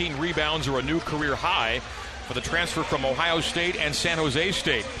 17 rebounds are a new career high. for the transfer from Ohio State and San Jose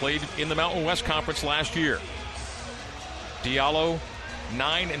State. Played in the Mountain West Conference last year. Diallo,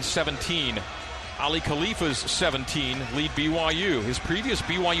 9 and 17. Ali Khalifa's 17 lead BYU. His previous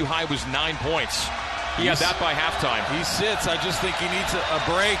BYU high was 9 points. He had that by halftime. He sits. I just think he needs a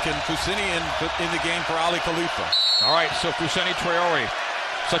break, and Fousseyni in the game for Ali Khalifa. All right, so Fousseyni Traore,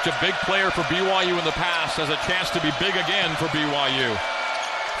 such a big player for BYU in the past, has a chance to be big again for BYU.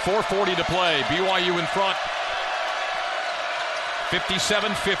 4:40 to play. BYU in front.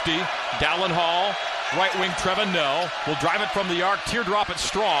 57-50. Dallin Hall, right wing Trevin Nell will drive it from the arc, teardrop it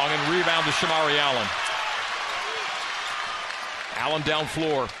strong, and rebound to Shamari Allen. Allen down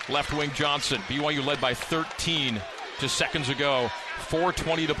floor, left wing Johnson. BYU led by 13 just seconds ago.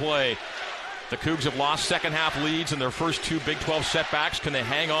 4:20 to play. The Cougs have lost second half leads in their first two Big 12 setbacks. Can they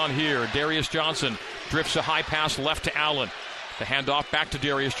hang on here? Darius Johnson drifts a high pass left to Allen. The handoff back to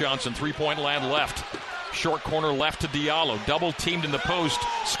Darius Johnson. 3-point land left. Short corner left to Diallo. Double teamed in the post.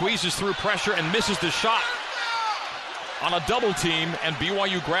 Squeezes through pressure and misses the shot on a double team. And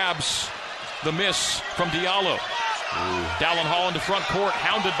BYU grabs the miss from Diallo. Dallin Hall into front court,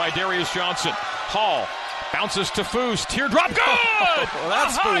 hounded by Darius Johnson. Hall bounces to Foose. Teardrop, good! Well,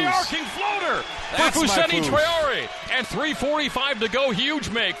 that's a high arcing floater for Fousseyni Traore. And 3:45 to go. Huge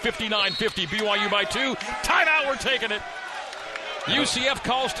make. 59-50. BYU by 2. Timeout, we're taking it. UCF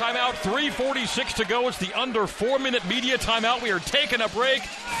calls timeout. 3:46 to go. It's the under 4-minute media timeout. We are taking a break.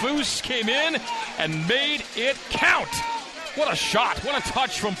 Foose came in and made it count. What a shot. What a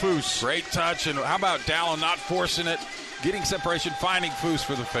touch from Foose. Great touch. And how about Dallin not forcing it, getting separation, finding Foose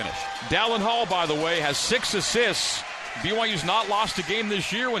for the finish. Dallin Hall, by the way, has 6 assists. BYU's not lost a game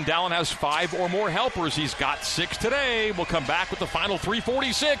this year when Dallin has 5 or more helpers. He's got 6 today. We'll come back with the final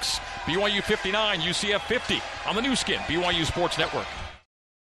 3:46. BYU 59, UCF 50 on the new skin, BYU Sports Network.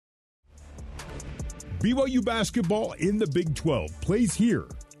 BYU basketball in the Big 12 plays here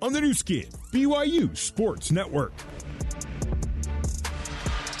on the new skin, BYU Sports Network.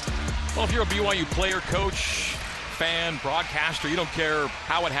 Well, if you're a BYU player, coach, fan, broadcaster, you don't care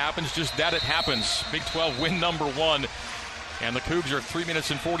how it happens, just that it happens. Big 12 win number 1. And the Cougs are 3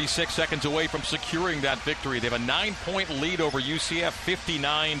 minutes and 46 seconds away from securing that victory. They have a 9-point lead over UCF,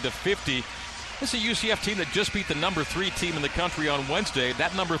 59-50. This is a UCF team that just beat the number 3 team in the country on Wednesday.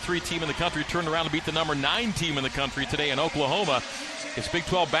 That number 3 team in the country turned around to beat the number 9 team in the country today in Oklahoma. It's Big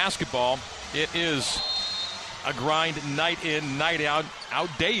 12 basketball. It is a grind night in, night out,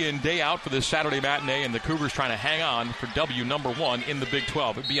 day in, day out for this Saturday matinee, and the Cougars trying to hang on for W number 1 in the Big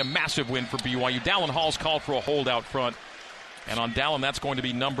 12. It would be a massive win for BYU. Dallin Hall's called for a hold out front, and on Dallin, that's going to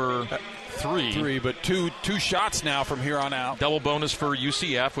be number 3. 3, but two shots now from here on out. Double bonus for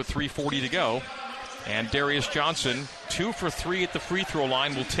UCF with 3:40 to go. And Darius Johnson, 2 for 3 at the free throw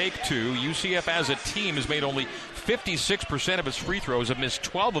line, will take 2. UCF as a team has made only 56% of its free throws, have missed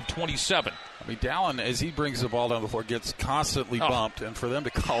 12 of 27. I mean, Dallin, as he brings the ball down the floor, gets constantly bumped, and for them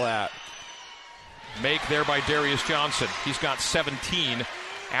to call that. Make there by Darius Johnson. He's got 17,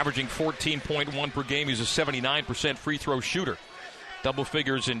 averaging 14.1 per game. He's a 79% free throw shooter. Double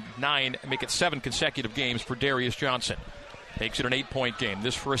figures in 9, make it 7 consecutive games for Darius Johnson. Makes it an 8-point game.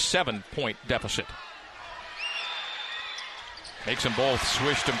 This for a 7-point deficit. Makes them both,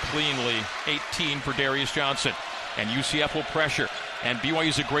 swished them cleanly. 18 for Darius Johnson. And UCF will pressure. And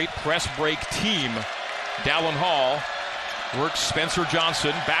BYU's a great press break team. Dallin Hall works Spencer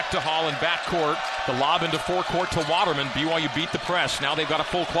Johnson back to Hall in backcourt. The lob into forecourt to Waterman. BYU beat the press. Now they've got a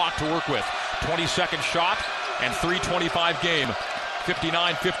full clock to work with. 20-second shot and 3:25 game.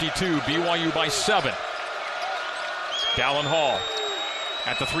 59-52. BYU by 7. Dallin Hall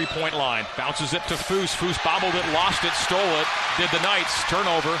at the 3-point line. Bounces it to Foose. Foose bobbled it, lost it, stole it. Did the Knights.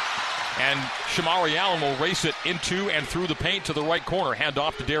 Turnover. And Shamari Allen will race it into and through the paint to the right corner. Hand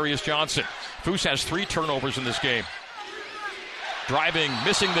off to Darius Johnson. Foose has 3 turnovers in this game. Driving,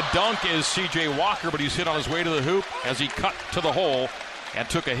 missing the dunk is C.J. Walker, but he's hit on his way to the hoop as he cut to the hole and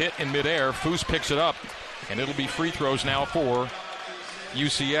took a hit in midair. Foose picks it up, and it'll be free throws now for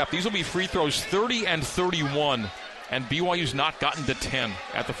UCF. These will be free throws 30 and 31. And BYU's not gotten to 10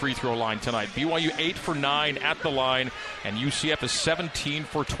 at the free throw line tonight. BYU 8 for 9 at the line, and UCF is 17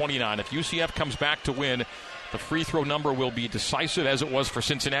 for 29. If UCF comes back to win, the free throw number will be decisive, as it was for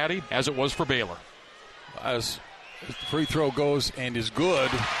Cincinnati, as it was for Baylor. As the free throw goes and is good.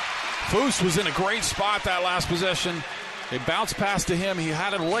 Foose was in a great spot that last possession. It bounced past to him. He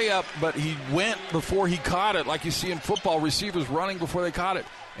had a layup, but he went before he caught it. Like you see in football, receivers running before they caught it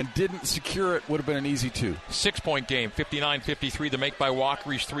and didn't secure it. Would have been an easy 2. 6-point game, 59-53. The make by Walker.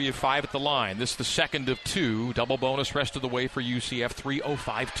 He's 3 of 5 at the line. This is the second of 2. Double bonus rest of the way for UCF.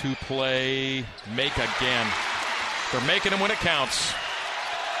 3:05 to play. Make again. They're making him when it counts.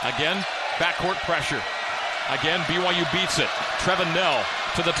 Again, backcourt pressure. Again, BYU beats it. Trevin Nell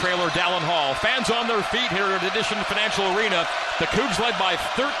to the trailer, Dallin Hall. Fans on their feet here at Edition Financial Arena. The Cougs led by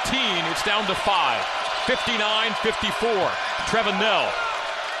 13. It's down to 5. 59-54. Trevin Nell.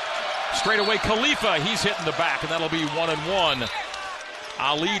 Straight away, Khalifa. He's hitting the back, and that'll be 1-1.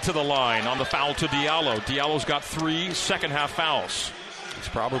 Ali to the line on the foul to Diallo. Diallo's got 3 second-half fouls. It's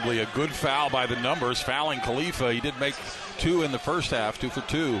probably a good foul by the numbers, fouling Khalifa. He did make 2 in the first half, 2 for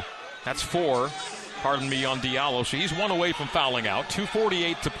 2. That's 4. Pardon me, on Diallo. So he's 1 away from fouling out.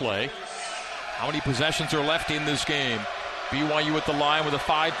 2:48 to play. How many possessions are left in this game? BYU at the line with a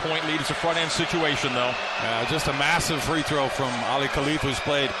 5-point lead. It's a front-end situation, though. Just a massive free throw from Ali Khalifa, who's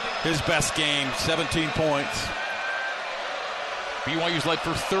played his best game, 17 points. BYU's led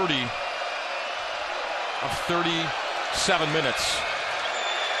for 30 of 37 minutes.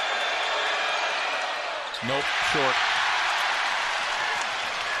 Nope, short.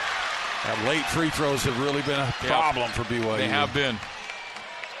 Late free throws have really been a problem for BYU. They have been.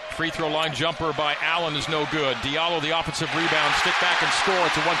 Free throw line jumper by Allen is no good. Diallo, the offensive rebound, stick back and score.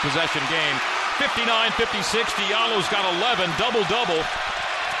 It's a one-possession game. 59-56. Diallo's got 11, double-double.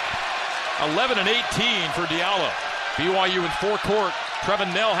 11 and 18 for Diallo. BYU in forecourt.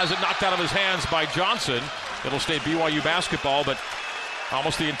 Trevin Nell has it knocked out of his hands by Johnson. It'll stay BYU basketball, but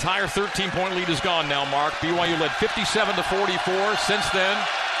almost the entire 13-point lead is gone now, Mark. BYU led 57-44. Since then,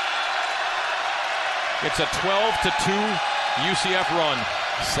 it's a 12-2 UCF run.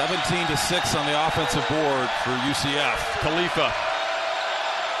 17-6 on the offensive board for UCF. Khalifa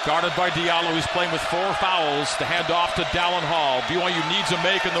guarded by Diallo, who's playing with 4 fouls. The handoff to Dallin Hall. BYU needs a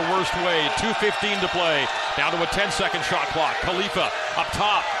make in the worst way. 2:15 to play. Down to a 10-second shot clock. Khalifa up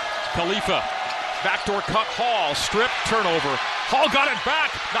top. Khalifa. Backdoor cut. Hall. Strip. Turnover. Hall got it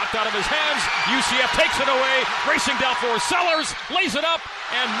back. Knocked out of his hands. UCF takes it away. Racing down for Sellers. Lays it up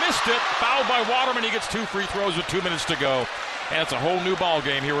and missed it. Fouled by Waterman. He gets 2 free throws with 2 minutes to go. And it's a whole new ball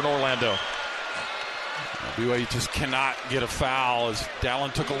game here in Orlando. BYU just cannot get a foul as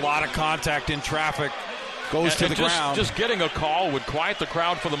Dallin took a lot of contact in traffic. Goes to the ground. Just getting a call would quiet the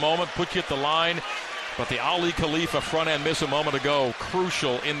crowd for the moment, put you at the line. But the Ali Khalifa front end miss a moment ago,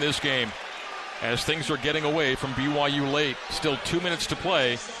 crucial in this game. As things are getting away from BYU late. Still 2 minutes to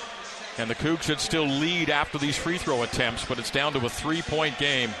play. And the Cougs should still lead after these free throw attempts, but it's down to a 3-point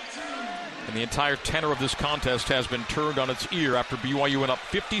game. And the entire tenor of this contest has been turned on its ear after BYU went up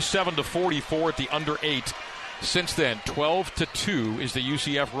 57-44 at the under 8. Since then, 12-2 is the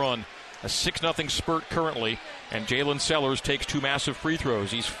UCF run. A 6-0 spurt currently, and Jalen Sellers takes 2 massive free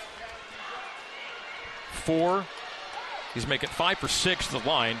throws. He's making 5 for 6 at the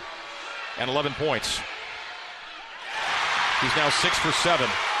line, and 11 points. He's now 6 for 7.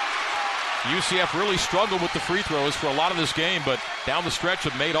 UCF really struggled with the free throws for a lot of this game, but down the stretch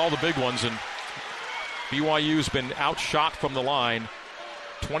have made all the big ones, and BYU's been outshot from the line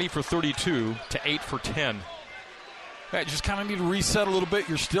 20 for 32 to 8 for 10. Yeah, just kind of need to reset a little bit.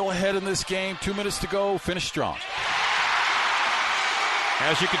 You're still ahead in this game. 2 minutes to go. Finish strong.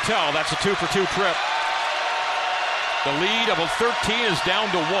 As you can tell, that's a 2 for 2 trip. The lead of a 13 is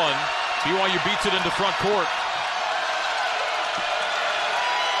down to 1. BYU beats it into front court.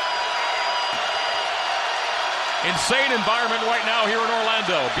 Insane environment right now here in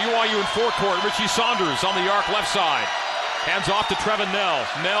Orlando. BYU in forecourt. Richie Saunders on the arc left side. Hands off to Trevin Nell.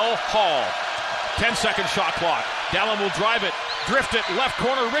 Nell, Hall. 10-second shot clock. Dallin will drive it. Drift it. Left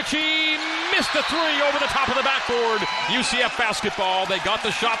corner. Richie missed the 3 over the top of the backboard. UCF basketball. They got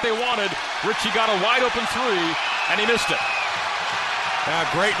the shot they wanted. Richie got a wide open 3, and he missed it.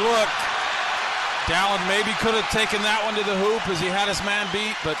 Great look. Dallin maybe could have taken that one to the hoop as he had his man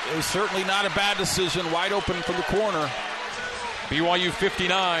beat, but it was certainly not a bad decision. Wide open from the corner. BYU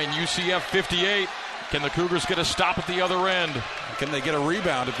 59, UCF 58. Can the Cougars get a stop at the other end? Can they get a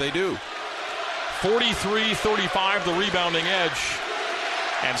rebound if they do? 43-35 the rebounding edge.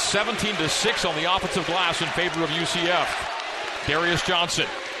 And 17-6 on the offensive glass in favor of UCF. Darius Johnson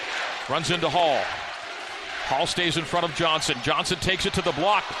runs into Hall. Hall stays in front of Johnson. Johnson takes it to the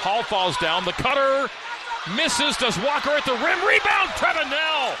block. Hall falls down. The cutter misses. Does Walker at the rim. Rebound, Trevin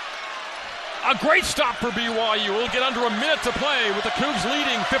Nell. A great stop for BYU. We'll get under a minute to play with the Cougs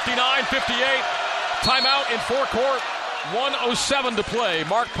leading 59-58. Timeout in forecourt. 1:07 to play.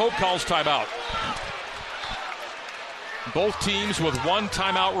 Mark Pope calls timeout. Both teams with one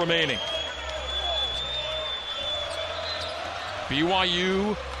timeout remaining.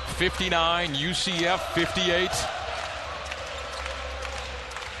 BYU 59, UCF 58.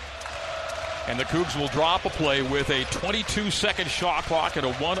 And the Cougs will drop a play with a 22-second shot clock and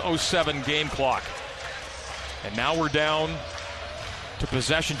a 1:07 game clock. And now we're down to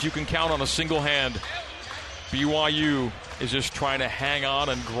possessions you can count on a single hand. BYU is just trying to hang on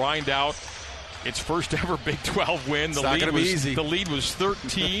and grind out its first ever Big 12 win. It's not going to be easy. The lead was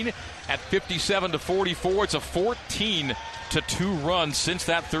 13 at 57-44. It's a 14-2 run since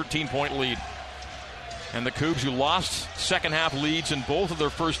that 13-point lead. And the Cougs, who lost second half leads in both of their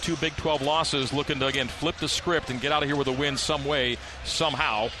first two Big 12 losses, looking to, again, flip the script and get out of here with a win some way,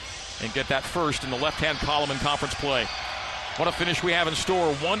 somehow, and get that first in the left-hand column in conference play. What a finish we have in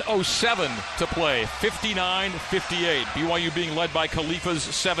store. 1:07 to play, 59-58. BYU being led by Khalifa's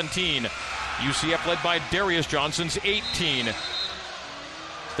 17. UCF led by Darius Johnson's 18.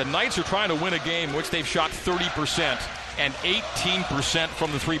 The Knights are trying to win a game in which they've shot 30% and 18%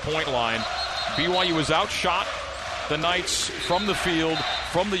 from the three-point line. BYU has outshot the Knights from the field,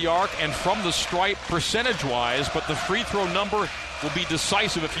 from the arc, and from the stripe percentage-wise, but the free throw number will be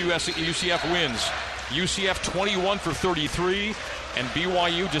decisive if UCF wins. UCF 21 for 33, and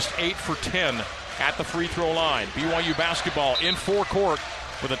BYU just 8 for 10 at the free throw line. BYU basketball in forecourt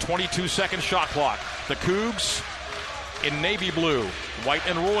with a 22-second shot clock. The Cougs in navy blue, white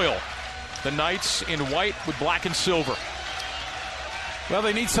and royal. The Knights in white with black and silver. Well,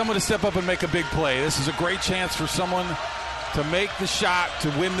 they need someone to step up and make a big play. This is a great chance for someone to make the shot to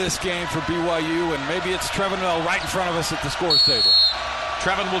win this game for BYU, and maybe it's Trevin Bell right in front of us at the scores table.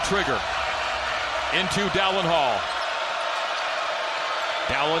 Trevin will trigger into Dallin Hall.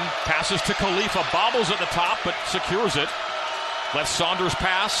 Dallin passes to Khalifa, bobbles at the top, but secures it. Lets Saunders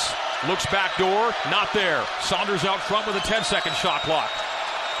pass, looks back door, not there. Saunders out front with a 10-second shot clock.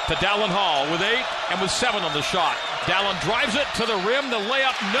 To Dallin Hall with 8 and with 7 on the shot. Dallin drives it to the rim, the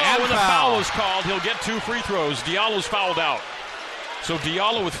layup, no, and the foul is called. He'll get 2 free throws. Diallo's fouled out. So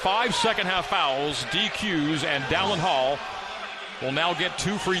Diallo with 5 second-half fouls, DQs, and Dallin Hall will now get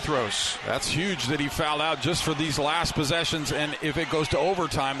 2 free throws. That's huge that he fouled out just for these last possessions, and if it goes to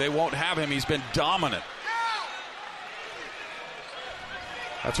overtime, they won't have him. He's been dominant.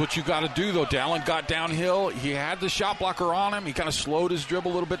 That's what you got to do, though. Dallin got downhill. He had the shot blocker on him. He kind of slowed his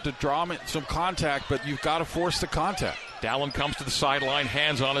dribble a little bit to draw him some contact, but you've got to force the contact. Dallin comes to the sideline,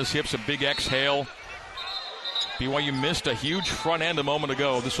 hands on his hips, a big exhale. BYU missed a huge front end a moment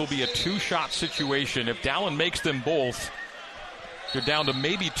ago. This will be a 2-shot situation. If Dallin makes them both, you're down to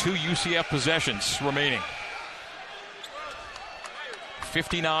maybe 2 UCF possessions remaining.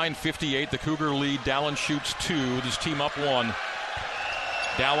 59-58, the Cougar lead. Dallin shoots 2 with his team up 1.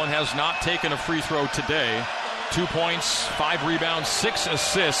 Dallin has not taken a free throw today. 2 points, 5 rebounds, 6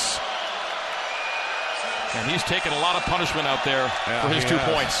 assists. And he's taken a lot of punishment out there for his 2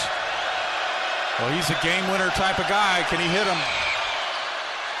 points. Well, he's a game winner type of guy. Can he hit him?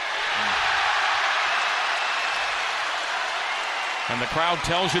 And the crowd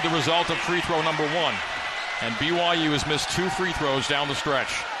tells you the result of free throw number 1. And BYU has missed 2 free throws down the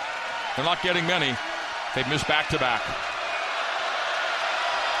stretch. They're not getting many. They've missed back-to-back.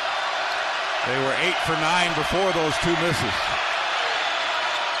 They were 8 for 9 before those 2 misses.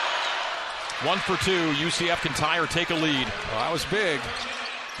 1 for 2. UCF can tie or take a lead. Well, that was big,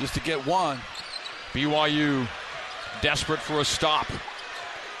 just to get 1. BYU desperate for a stop.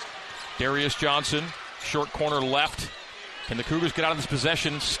 Darius Johnson, short corner left. Can the Cougars get out of this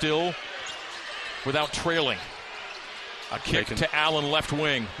possession still without trailing? A kick to Allen, left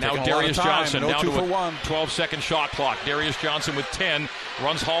wing. Now Darius Johnson down to a 12-second shot clock. Darius Johnson with 10.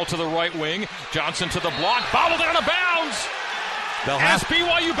 Runs Hall to the right wing. Johnson to the block. Bobbled out of bounds. As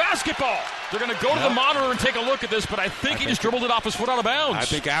BYU basketball. They're going to go to the monitor and take a look at this, but I think he just dribbled it off his foot out of bounds. I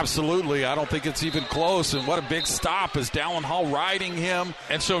think absolutely. I don't think it's even close. And what a big stop is Dallin Hall riding him.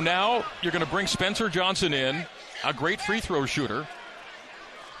 And so now you're going to bring Spencer Johnson in, a great free throw shooter.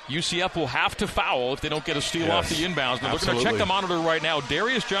 UCF will have to foul if they don't get a steal off the inbounds. Now, they're going to check the monitor right now.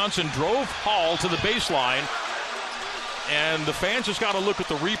 Darius Johnson drove Hall to the baseline, and the fans just got to look at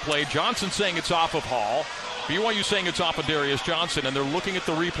the replay. Johnson saying it's off of Hall. BYU saying it's off of Darius Johnson, and they're looking at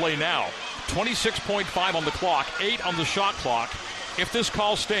the replay now. 26.5 on the clock, 8 on the shot clock. If this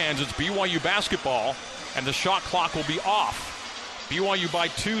call stands, it's BYU basketball, and the shot clock will be off. BYU by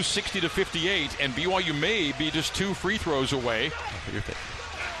 2, 60-58, and BYU may be just 2 free throws away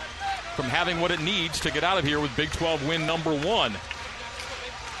from having what it needs to get out of here with Big 12 win number 1.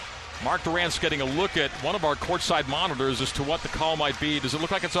 Mark Durant's getting a look at one of our courtside monitors as to what the call might be. Does it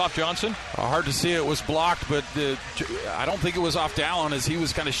look like it's off Johnson? Hard to see. It was blocked, but I don't think it was off Dallin, as he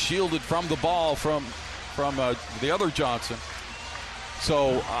was kind of shielded from the ball from the other Johnson.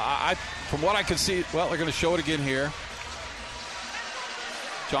 So from what I can see, well, they're going to show it again here.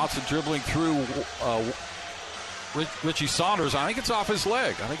 Johnson dribbling through Richie Saunders. I think it's off his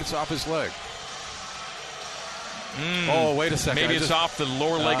leg. Oh, wait a second. Maybe it's off the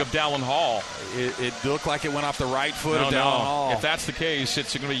lower leg of Dallin Hall. It looked like it went off the right foot of Dallin Hall. If that's the case,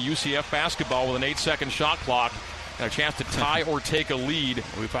 it's going to be UCF basketball with an 8-second shot clock and a chance to tie or take a lead.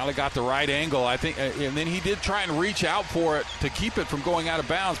 We finally got the right angle, I think. And then he did try and reach out for it to keep it from going out of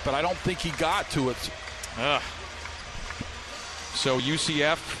bounds, but I don't think he got to it. So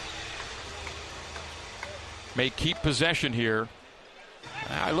UCF may keep possession here.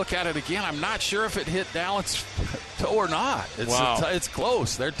 I look at it again. I'm not sure if it hit Dallin's toe or not. It's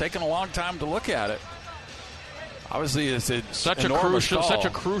close. They're taking a long time to look at it. Obviously, it's such a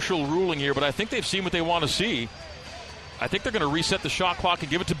crucial ruling here, but I think they've seen what they want to see. I think they're going to reset the shot clock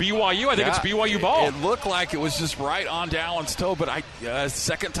and give it to BYU. I think it's BYU ball. It looked like it was just right on Dallin's toe, but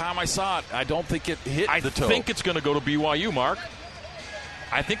second time I saw it, I don't think it hit the toe. I think it's going to go to BYU, Mark.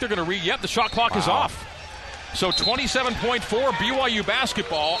 I think they're going to the shot clock is off. So 27.4 BYU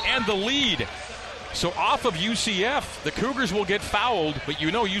basketball and the lead. So off of UCF, the Cougars will get fouled, but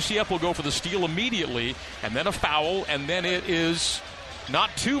UCF will go for the steal immediately, and then a foul, and then it is not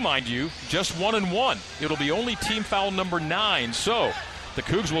 2, mind you, just 1 and 1. It'll be only team foul number 9. So the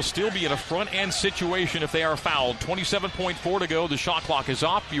Cougs will still be in a front-end situation if they are fouled. 27.4 to go. The shot clock is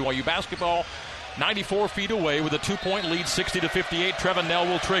off. BYU basketball 94 feet away with a 2-point lead, 60-58. Trevin Nell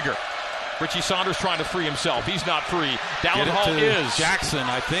will trigger. Richie Saunders trying to free himself. He's not free. Dallin Hall is. Jackson,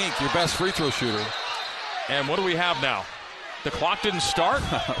 I think, your best free throw shooter. And what do we have now? The clock didn't start?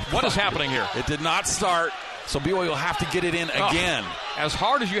 What is happening here? It did not start, so BYU will have to get it in again. As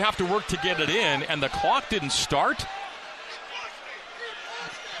hard as you have to work to get it in, and the clock didn't start?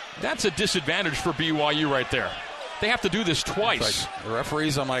 That's a disadvantage for BYU right there. They have to do this twice. Like the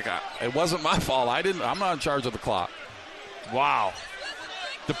referees, I'm like, it wasn't my fault. I'm not in charge of the clock. Wow.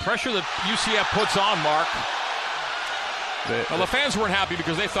 The pressure that UCF puts on, Mark. The fans weren't happy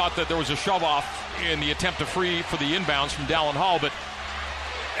because they thought that there was a shove-off in the attempt to free for the inbounds from Dallin Hall, but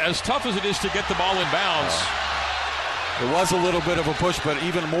as tough as it is to get the ball in bounds. It was a little bit of a push, but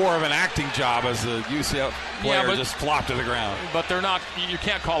even more of an acting job as the UCF player just flopped to the ground. But they're not, you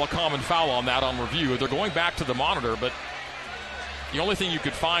can't call a common foul on that on review. They're going back to the monitor, but the only thing you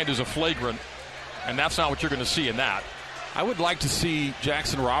could find is a flagrant, and that's not what you're going to see in that. I would like to see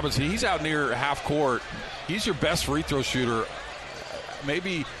Jackson Robinson. He's out near half court. He's your best free throw shooter.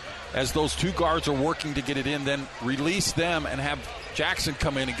 Maybe as those two guards are working to get it in, then release them and have Jackson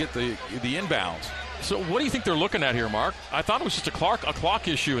come in and get the inbounds. So what do you think they're looking at here, Mark? I thought it was just a clock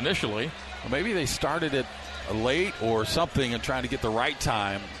issue initially. Well, maybe they started it late or something and trying to get the right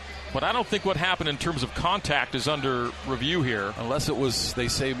time. But I don't think what happened in terms of contact is under review here. Unless it was, they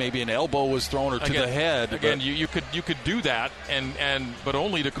say maybe an elbow was thrown or to the head. Again, you could do that, but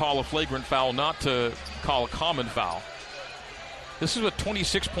only to call a flagrant foul, not to call a common foul. This is a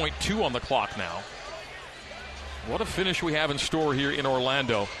 26.2 on the clock now. What a finish we have in store here in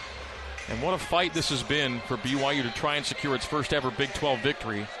Orlando. And what a fight this has been for BYU to try and secure its first ever Big 12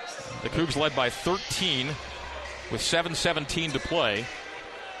 victory. The Cougs led by 13 with 7:17 to play.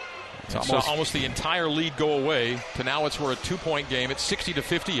 It's almost the entire lead go away to now we're a 2-point game. It's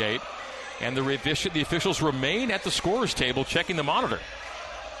 60-58. And the officials remain at the scorer's table checking the monitor.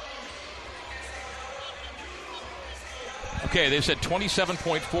 Okay, they said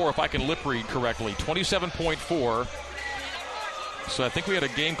 27.4 if I can lip read correctly. 27.4. So I think we had a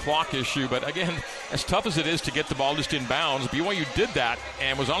game clock issue. But again, as tough as it is to get the ball just in bounds, BYU did that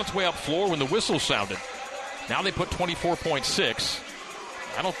and was on its way up floor when the whistle sounded. Now they put 24.6.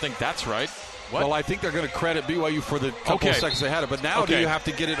 I don't think that's right. What? Well, I think they're going to credit BYU for the couple of seconds they had it. But now do you have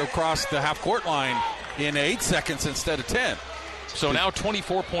to get it across the half-court line in 8 seconds instead of 10? So now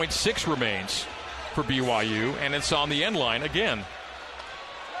 24.6 remains for BYU, and it's on the end line again.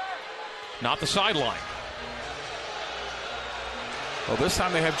 Not the sideline. Well, this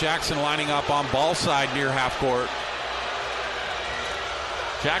time they have Jackson lining up on ball side near half-court.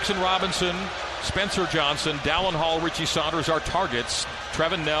 Jackson Robinson, Spencer Johnson, Dallin Hall, Richie Saunders are targets.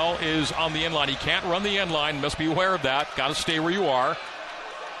 Trevin Nell is on the end line. He can't run the end line. Must be aware of that. Got to stay where you are.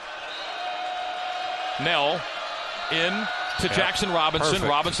 Nell in to Jackson Robinson. Perfect.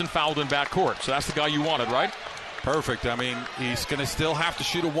 Robinson fouled in backcourt. So that's the guy you wanted, right? Perfect. I mean, he's going to still have to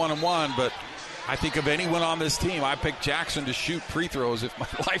shoot a 1-on-1, but I think of anyone on this team, I pick Jackson to shoot free throws if my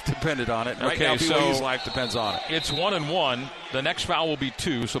life depended on it. Right now, BYU's life depends on it. It's 1-1. The next foul will be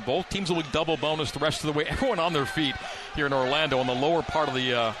 2, so both teams will be double bonus the rest of the way. Everyone on their feet here in Orlando, in the lower part of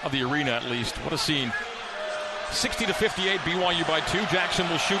the arena at least. What a scene. 60-58, BYU by 2. Jackson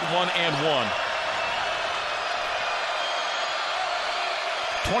will shoot 1 and 1.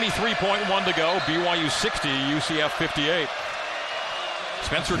 23.1 to go. BYU 60, UCF 58.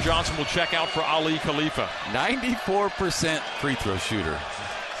 Spencer Johnson will check out for Ali Khalifa. 94% free throw shooter.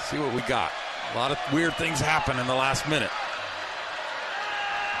 See what we got. A lot of weird things happen in the last minute.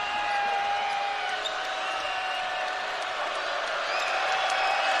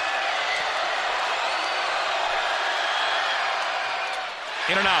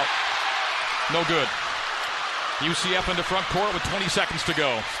 In and out. No good. UCF into front court with 20 seconds to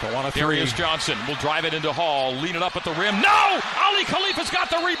go. Darius Johnson will drive it into Hall. Lean it up at the rim. No! Ali Khalifa's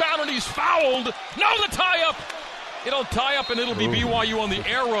got the rebound and he's fouled. No, the tie-up. It'll tie up and it'll be BYU on the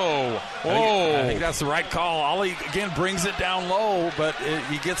arrow. Whoa. I think that's the right call. Ali, again, brings it down low, but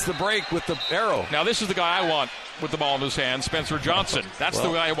he gets the break with the arrow. Now, this is the guy I want with the ball in his hand, Spencer Johnson. That's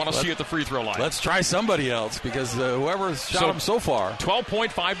the guy I want to see at the free throw line. Let's try somebody else because whoever's shot him so far.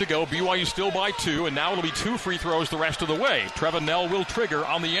 12.5 to go. BYU still by 2, and now it'll be 2 free throws the rest of the way. Trevin Nell will trigger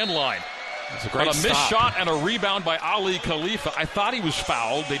on the end line. It's a great missed shot and a rebound by Ali Khalifa. I thought he was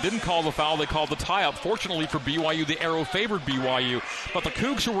fouled. They didn't call the foul. They called the tie-up. Fortunately for BYU, the arrow favored BYU. But the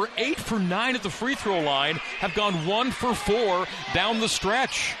Cougs, who were 8 for 9 at the free throw line, have gone 1 for 4 down the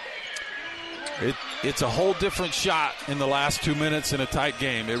stretch. It's a whole different shot in the last 2 minutes in a tight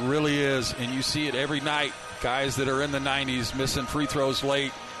game. It really is, and you see it every night. Guys that are in the 90s missing free throws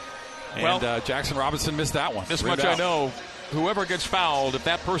late, and Jackson Robinson missed that one. This much I know. Whoever gets fouled, if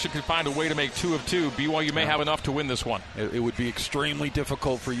that person can find a way to make 2 of 2, BYU may have enough to win this one. It would be extremely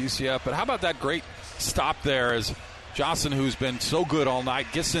difficult for UCF. But how about that great stop there as Johnson, who's been so good all night,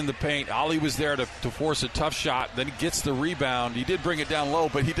 gets in the paint. Ali was there to force a tough shot. Then he gets the rebound. He did bring it down low,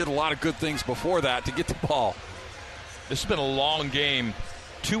 but he did a lot of good things before that to get the ball. This has been a long game.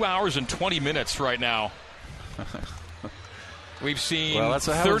 2 hours and 20 minutes right now. We've seen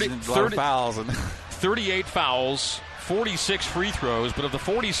 30 fouls. 38 fouls. 46 free throws, but of the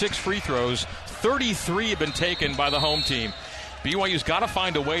 46 free throws, 33 have been taken by the home team. BYU's got to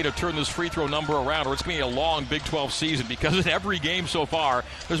find a way to turn this free throw number around, or it's going to be a long Big 12 season, because in every game so far,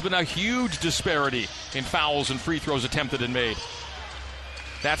 there's been a huge disparity in fouls and free throws attempted and made.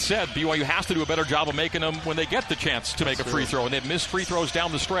 That said, BYU has to do a better job of making them when they get the chance to make a free throw, and they've missed free throws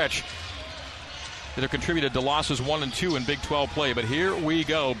down the stretch that have contributed to losses 1 and 2 in Big 12 play. But here we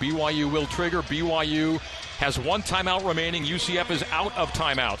go. BYU will trigger. BYU has 1 timeout remaining. UCF is out of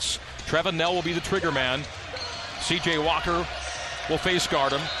timeouts. Trevin Nell will be the trigger man. C.J. Walker will face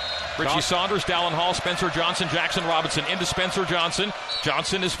guard him. Richie Saunders, Dallin Hall, Spencer Johnson, Jackson Robinson into Spencer Johnson.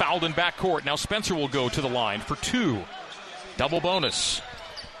 Johnson is fouled in backcourt. Now Spencer will go to the line for 2. Double bonus.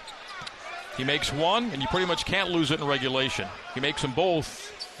 He makes 1, and you pretty much can't lose it in regulation. He makes them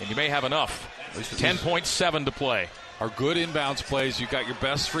both, and you may have enough. 10.7 to play. Are good inbounds plays. You got your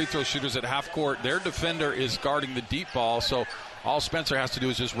best free throw shooters at half court. Their defender is guarding the deep ball, so all Spencer has to do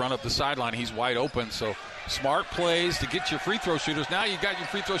is just run up the sideline. He's wide open, so smart plays to get your free throw shooters. Now you got your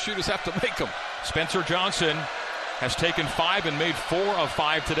free throw shooters have to make them. Spencer Johnson has taken 5 and made 4 of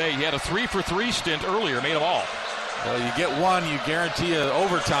 5 today. He had a 3 for 3 stint earlier, made them all. Well, you get 1, you guarantee an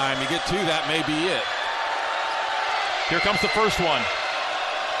overtime. You get 2, that may be it. Here comes the first one.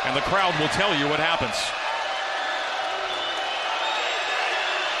 And the crowd will tell you what happens.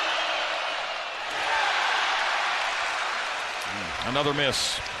 Another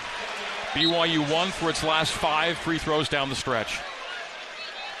miss. BYU 1 for its last 5 free throws down the stretch.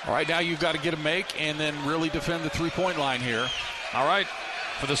 All right, now you've got to get a make and then really defend the three-point line here. All right,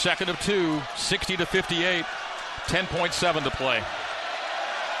 for the second of 2, 60-58, 10.7 to play.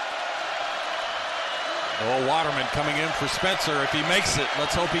 Oh, Waterman coming in for Spencer. If he makes it,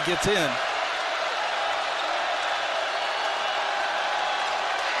 let's hope he gets in.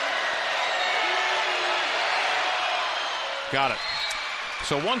 Got it.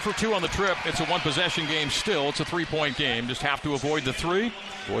 So 1 for 2 on the trip. It's a 1-possession game still. It's a 3-point game. Just have to avoid the 3.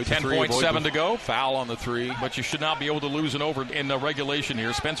 10.7 to go. Foul on the 3. But you should not be able to lose an over in the regulation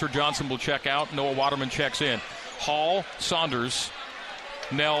here. Spencer Johnson will check out. Noah Waterman checks in. Hall, Saunders,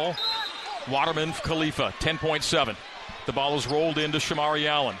 Nell, Waterman, Khalifa, 10.7. The ball is rolled into Shamari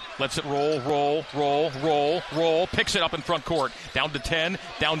Allen. Lets it roll. Picks it up in front court. Down to 10,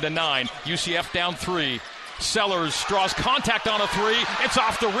 down to 9. UCF down 3. Sellers draws contact on a three. It's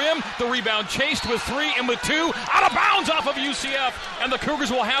off the rim. The rebound chased with three and with two. Out of bounds off of UCF. And the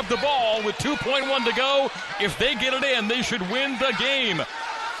Cougars will have the ball with 2.1 to go. If they get it in, they should win the game.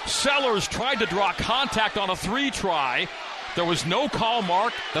 Sellers tried to draw contact on a three try. There was no call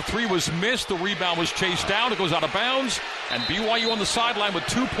marked. The three was missed. The rebound was chased down. It goes out of bounds. And BYU on the sideline with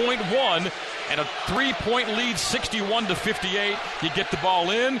 2.1 and a 3-point lead, 61-58. You get the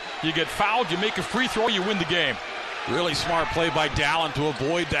ball in, you get fouled, you make a free throw, you win the game. Really smart play by Dallin to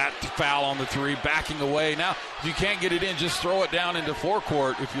avoid that foul on the three, backing away. Now, if you can't get it in, just throw it down into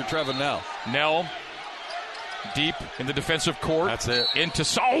forecourt if you're Trevor Nell. Nell deep in the defensive court. That's it.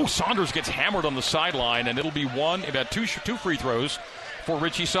 Saunders gets hammered on the sideline, and it'll be about two free throws for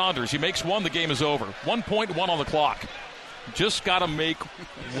Richie Saunders. He makes one, the game is over. 1.1 on the clock. Just got to make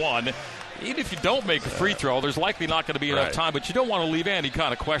one. Even if you don't make a free throw, there's likely not going to be enough time, but you don't want to leave any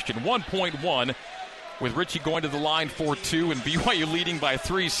kind of question. 1.1 with Richie going to the line for two and BYU leading by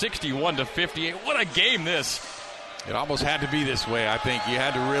 3, 61-58. What a game this. It almost had to be this way, I think. You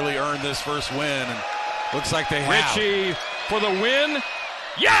had to really earn this first win, and looks like they have. Richie for the win.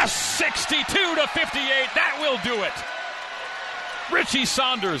 Yes, 62-58. That will do it. Richie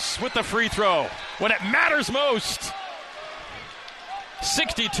Saunders with the free throw when it matters most.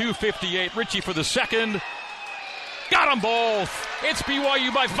 62-58. Richie for the second. Got them both. It's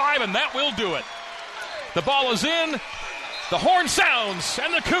BYU by 5, and that will do it. The ball is in. The horn sounds,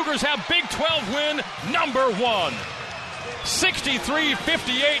 and the Cougars have Big 12 win number 1.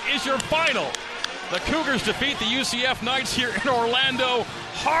 63-58 is your final. The Cougars defeat the UCF Knights here in Orlando.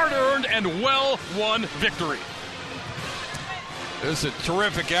 Hard-earned and well-won victory. It was a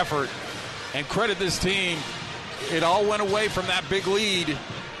terrific effort, and credit this team. It all went away from that big lead,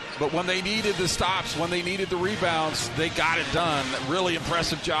 but when they needed the stops, when they needed the rebounds, they got it done. Really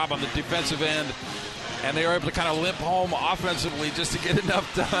impressive job on the defensive end, and they were able to kind of limp home offensively just to get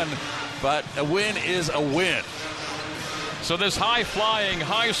enough done. But a win is a win. So this high-flying,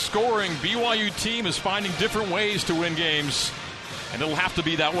 high-scoring BYU team is finding different ways to win games, and it'll have to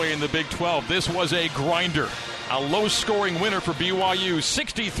be that way in the Big 12. This was a grinder, a low-scoring winner for BYU,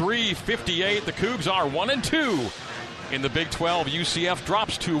 63-58. The Cougs are 1-2 in the Big 12. UCF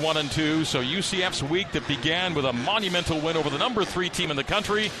drops to 1-2, so UCF's week that began with a monumental win over the number 3 team in the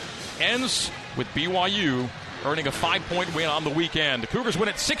country ends with BYU earning a 5-point win on the weekend. The Cougars win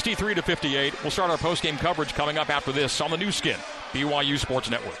it 63-58. We'll start our post-game coverage coming up after this on the new skin, BYU Sports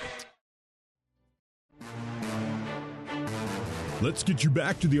Network. Let's get you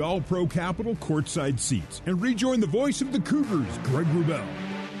back to the All-Pro Capital courtside seats and rejoin the voice of the Cougars, Greg Wrubell.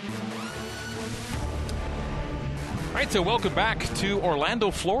 All right, so welcome back to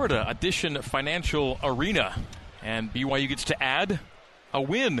Orlando, Florida, Edition Financial Arena. And BYU gets to add a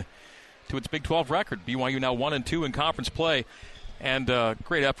win to its Big 12 record. BYU now 1-2 in conference play. And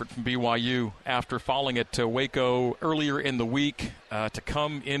great effort from BYU after falling at Waco earlier in the week to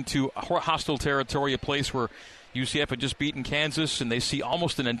come into hostile territory, a place where UCF had just beaten Kansas, and they see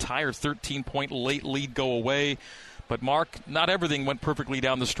almost an entire 13-point late lead go away. But, Mark, not everything went perfectly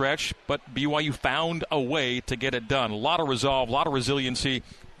down the stretch, but BYU found a way to get it done. A lot of resolve, a lot of resiliency,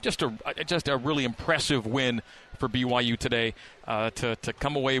 just a really impressive win for BYU today to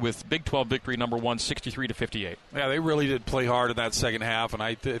come away with Big 12 victory number 1, 63-58. Yeah, they really did play hard in that second half, and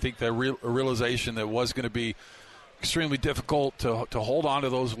I think the realization that it was going to be extremely difficult to hold on to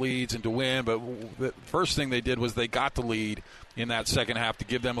those leads and to win. But the first thing they did was they got the lead in that second half to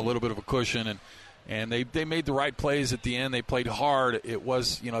give them a little bit of a cushion, and they made the right plays at the end. They played hard. It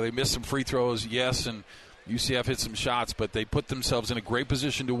was, they missed some free throws, yes, and UCF hit some shots, but they put themselves in a great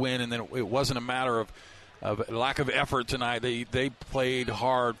position to win, and then it wasn't a matter of lack of effort tonight. They played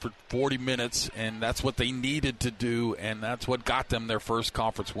hard for 40 minutes, and that's what they needed to do, and that's what got them their first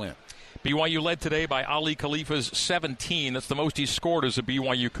conference win. BYU led today by Ali Khalifa's 17. That's the most he's scored as a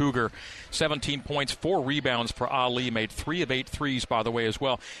BYU Cougar. 17 points, 4 rebounds for Ali. Made 3 of 8 threes, by the way, as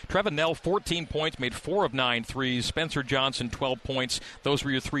well. Trevor Nell, 14 points, made 4 of 9 threes. Spencer Johnson, 12 points. Those were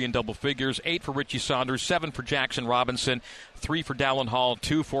your 3 in double figures. 8 for Richie Saunders, 7 for Jackson Robinson, 3 for Dallin Hall,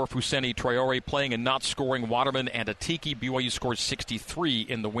 2 for Fousseyni Traore, playing and not scoring Waterman and Atiki. BYU scores 63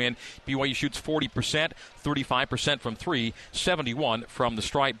 in the win. BYU shoots 40%, 35% from 3, 71 from the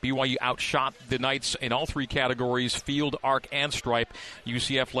stripe. BYU outshot the Knights in all 3 categories, field, arc, and stripe.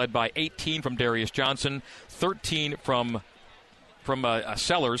 UCF led by 18 from Darius Johnson, 13 from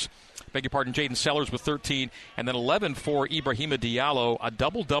Sellers. Beg your pardon, Jaden Sellers with 13, and then 11 for Ibrahima Diallo, a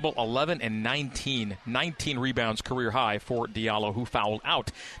double-double, 11 and 19. 19 rebounds, career high for Diallo, who fouled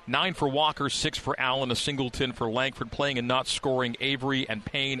out. 9 for Walker, 6 for Allen, a singleton for Langford, playing and not scoring Avery and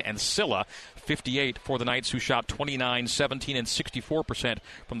Payne and Silla. 58 for the Knights, who shot 29, 17, and 64%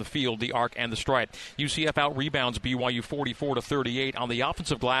 from the field, the arc, and the stripe. UCF out-rebounds BYU 44-38. On the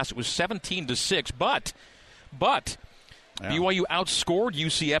offensive glass, it was 17-6, but BYU outscored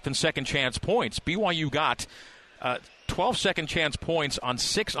UCF in second-chance points. BYU got 12 second-chance points on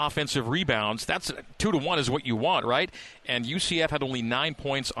 6 offensive rebounds. That's 2-1 is what you want, right? And UCF had only 9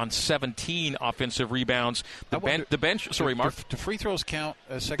 points on 17 offensive rebounds. The bench. Sorry, Mark. Do free throws count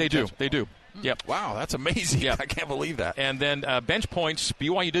as second? They do. Yep. Wow, that's amazing. Yep. I can't believe that. And then bench points,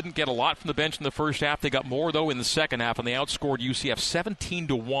 BYU didn't get a lot from the bench in the first half. They got more, though, in the second half, and they outscored UCF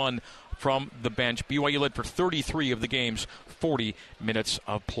 17-1 from the bench. BYU led for 33 of the game's 40 minutes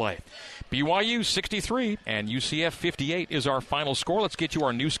of play. BYU 63 and UCF 58 is our final score. Let's get you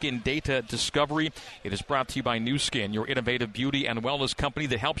our new skin data discovery. It is brought to you by Nu Skin, your innovative beauty and wellness company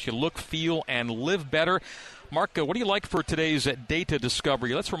that helps you look, feel, and live better. Mark, what do you like for today's data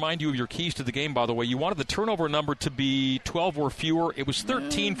discovery? Let's remind you of your keys to the game, by the way. You wanted the turnover number to be 12 or fewer. It was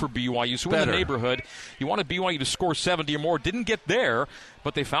 13 for BYU, so in the neighborhood. You wanted BYU to score 70 or more. Didn't get there,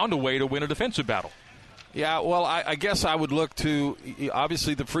 but they found a way to win a defensive battle. Yeah, well, I guess I would look to,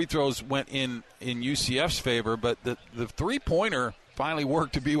 obviously the free throws went in UCF's favor, but the three-pointer finally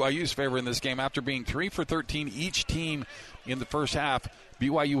worked to BYU's favor in this game. After being 3 for 13 each team in the first half,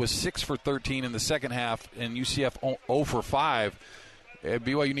 BYU was 6 for 13 in the second half, and UCF 0 for 5.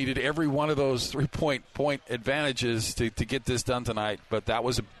 BYU needed every one of those three-point advantages to get this done tonight, but that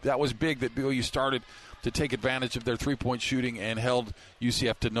was big that BYU started to take advantage of their three-point shooting and held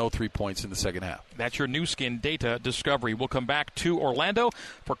UCF to no 3 points in the second half. That's your new skin data discovery. We'll come back to Orlando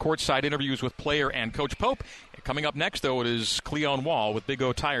for courtside interviews with player and Coach Pope. Coming up next, though, it is Cleon Wall with Big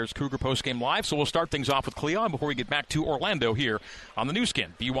O Tires Cougar Postgame Live. So we'll start things off with Cleon before we get back to Orlando here on the new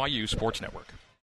skin, BYU Sports Network.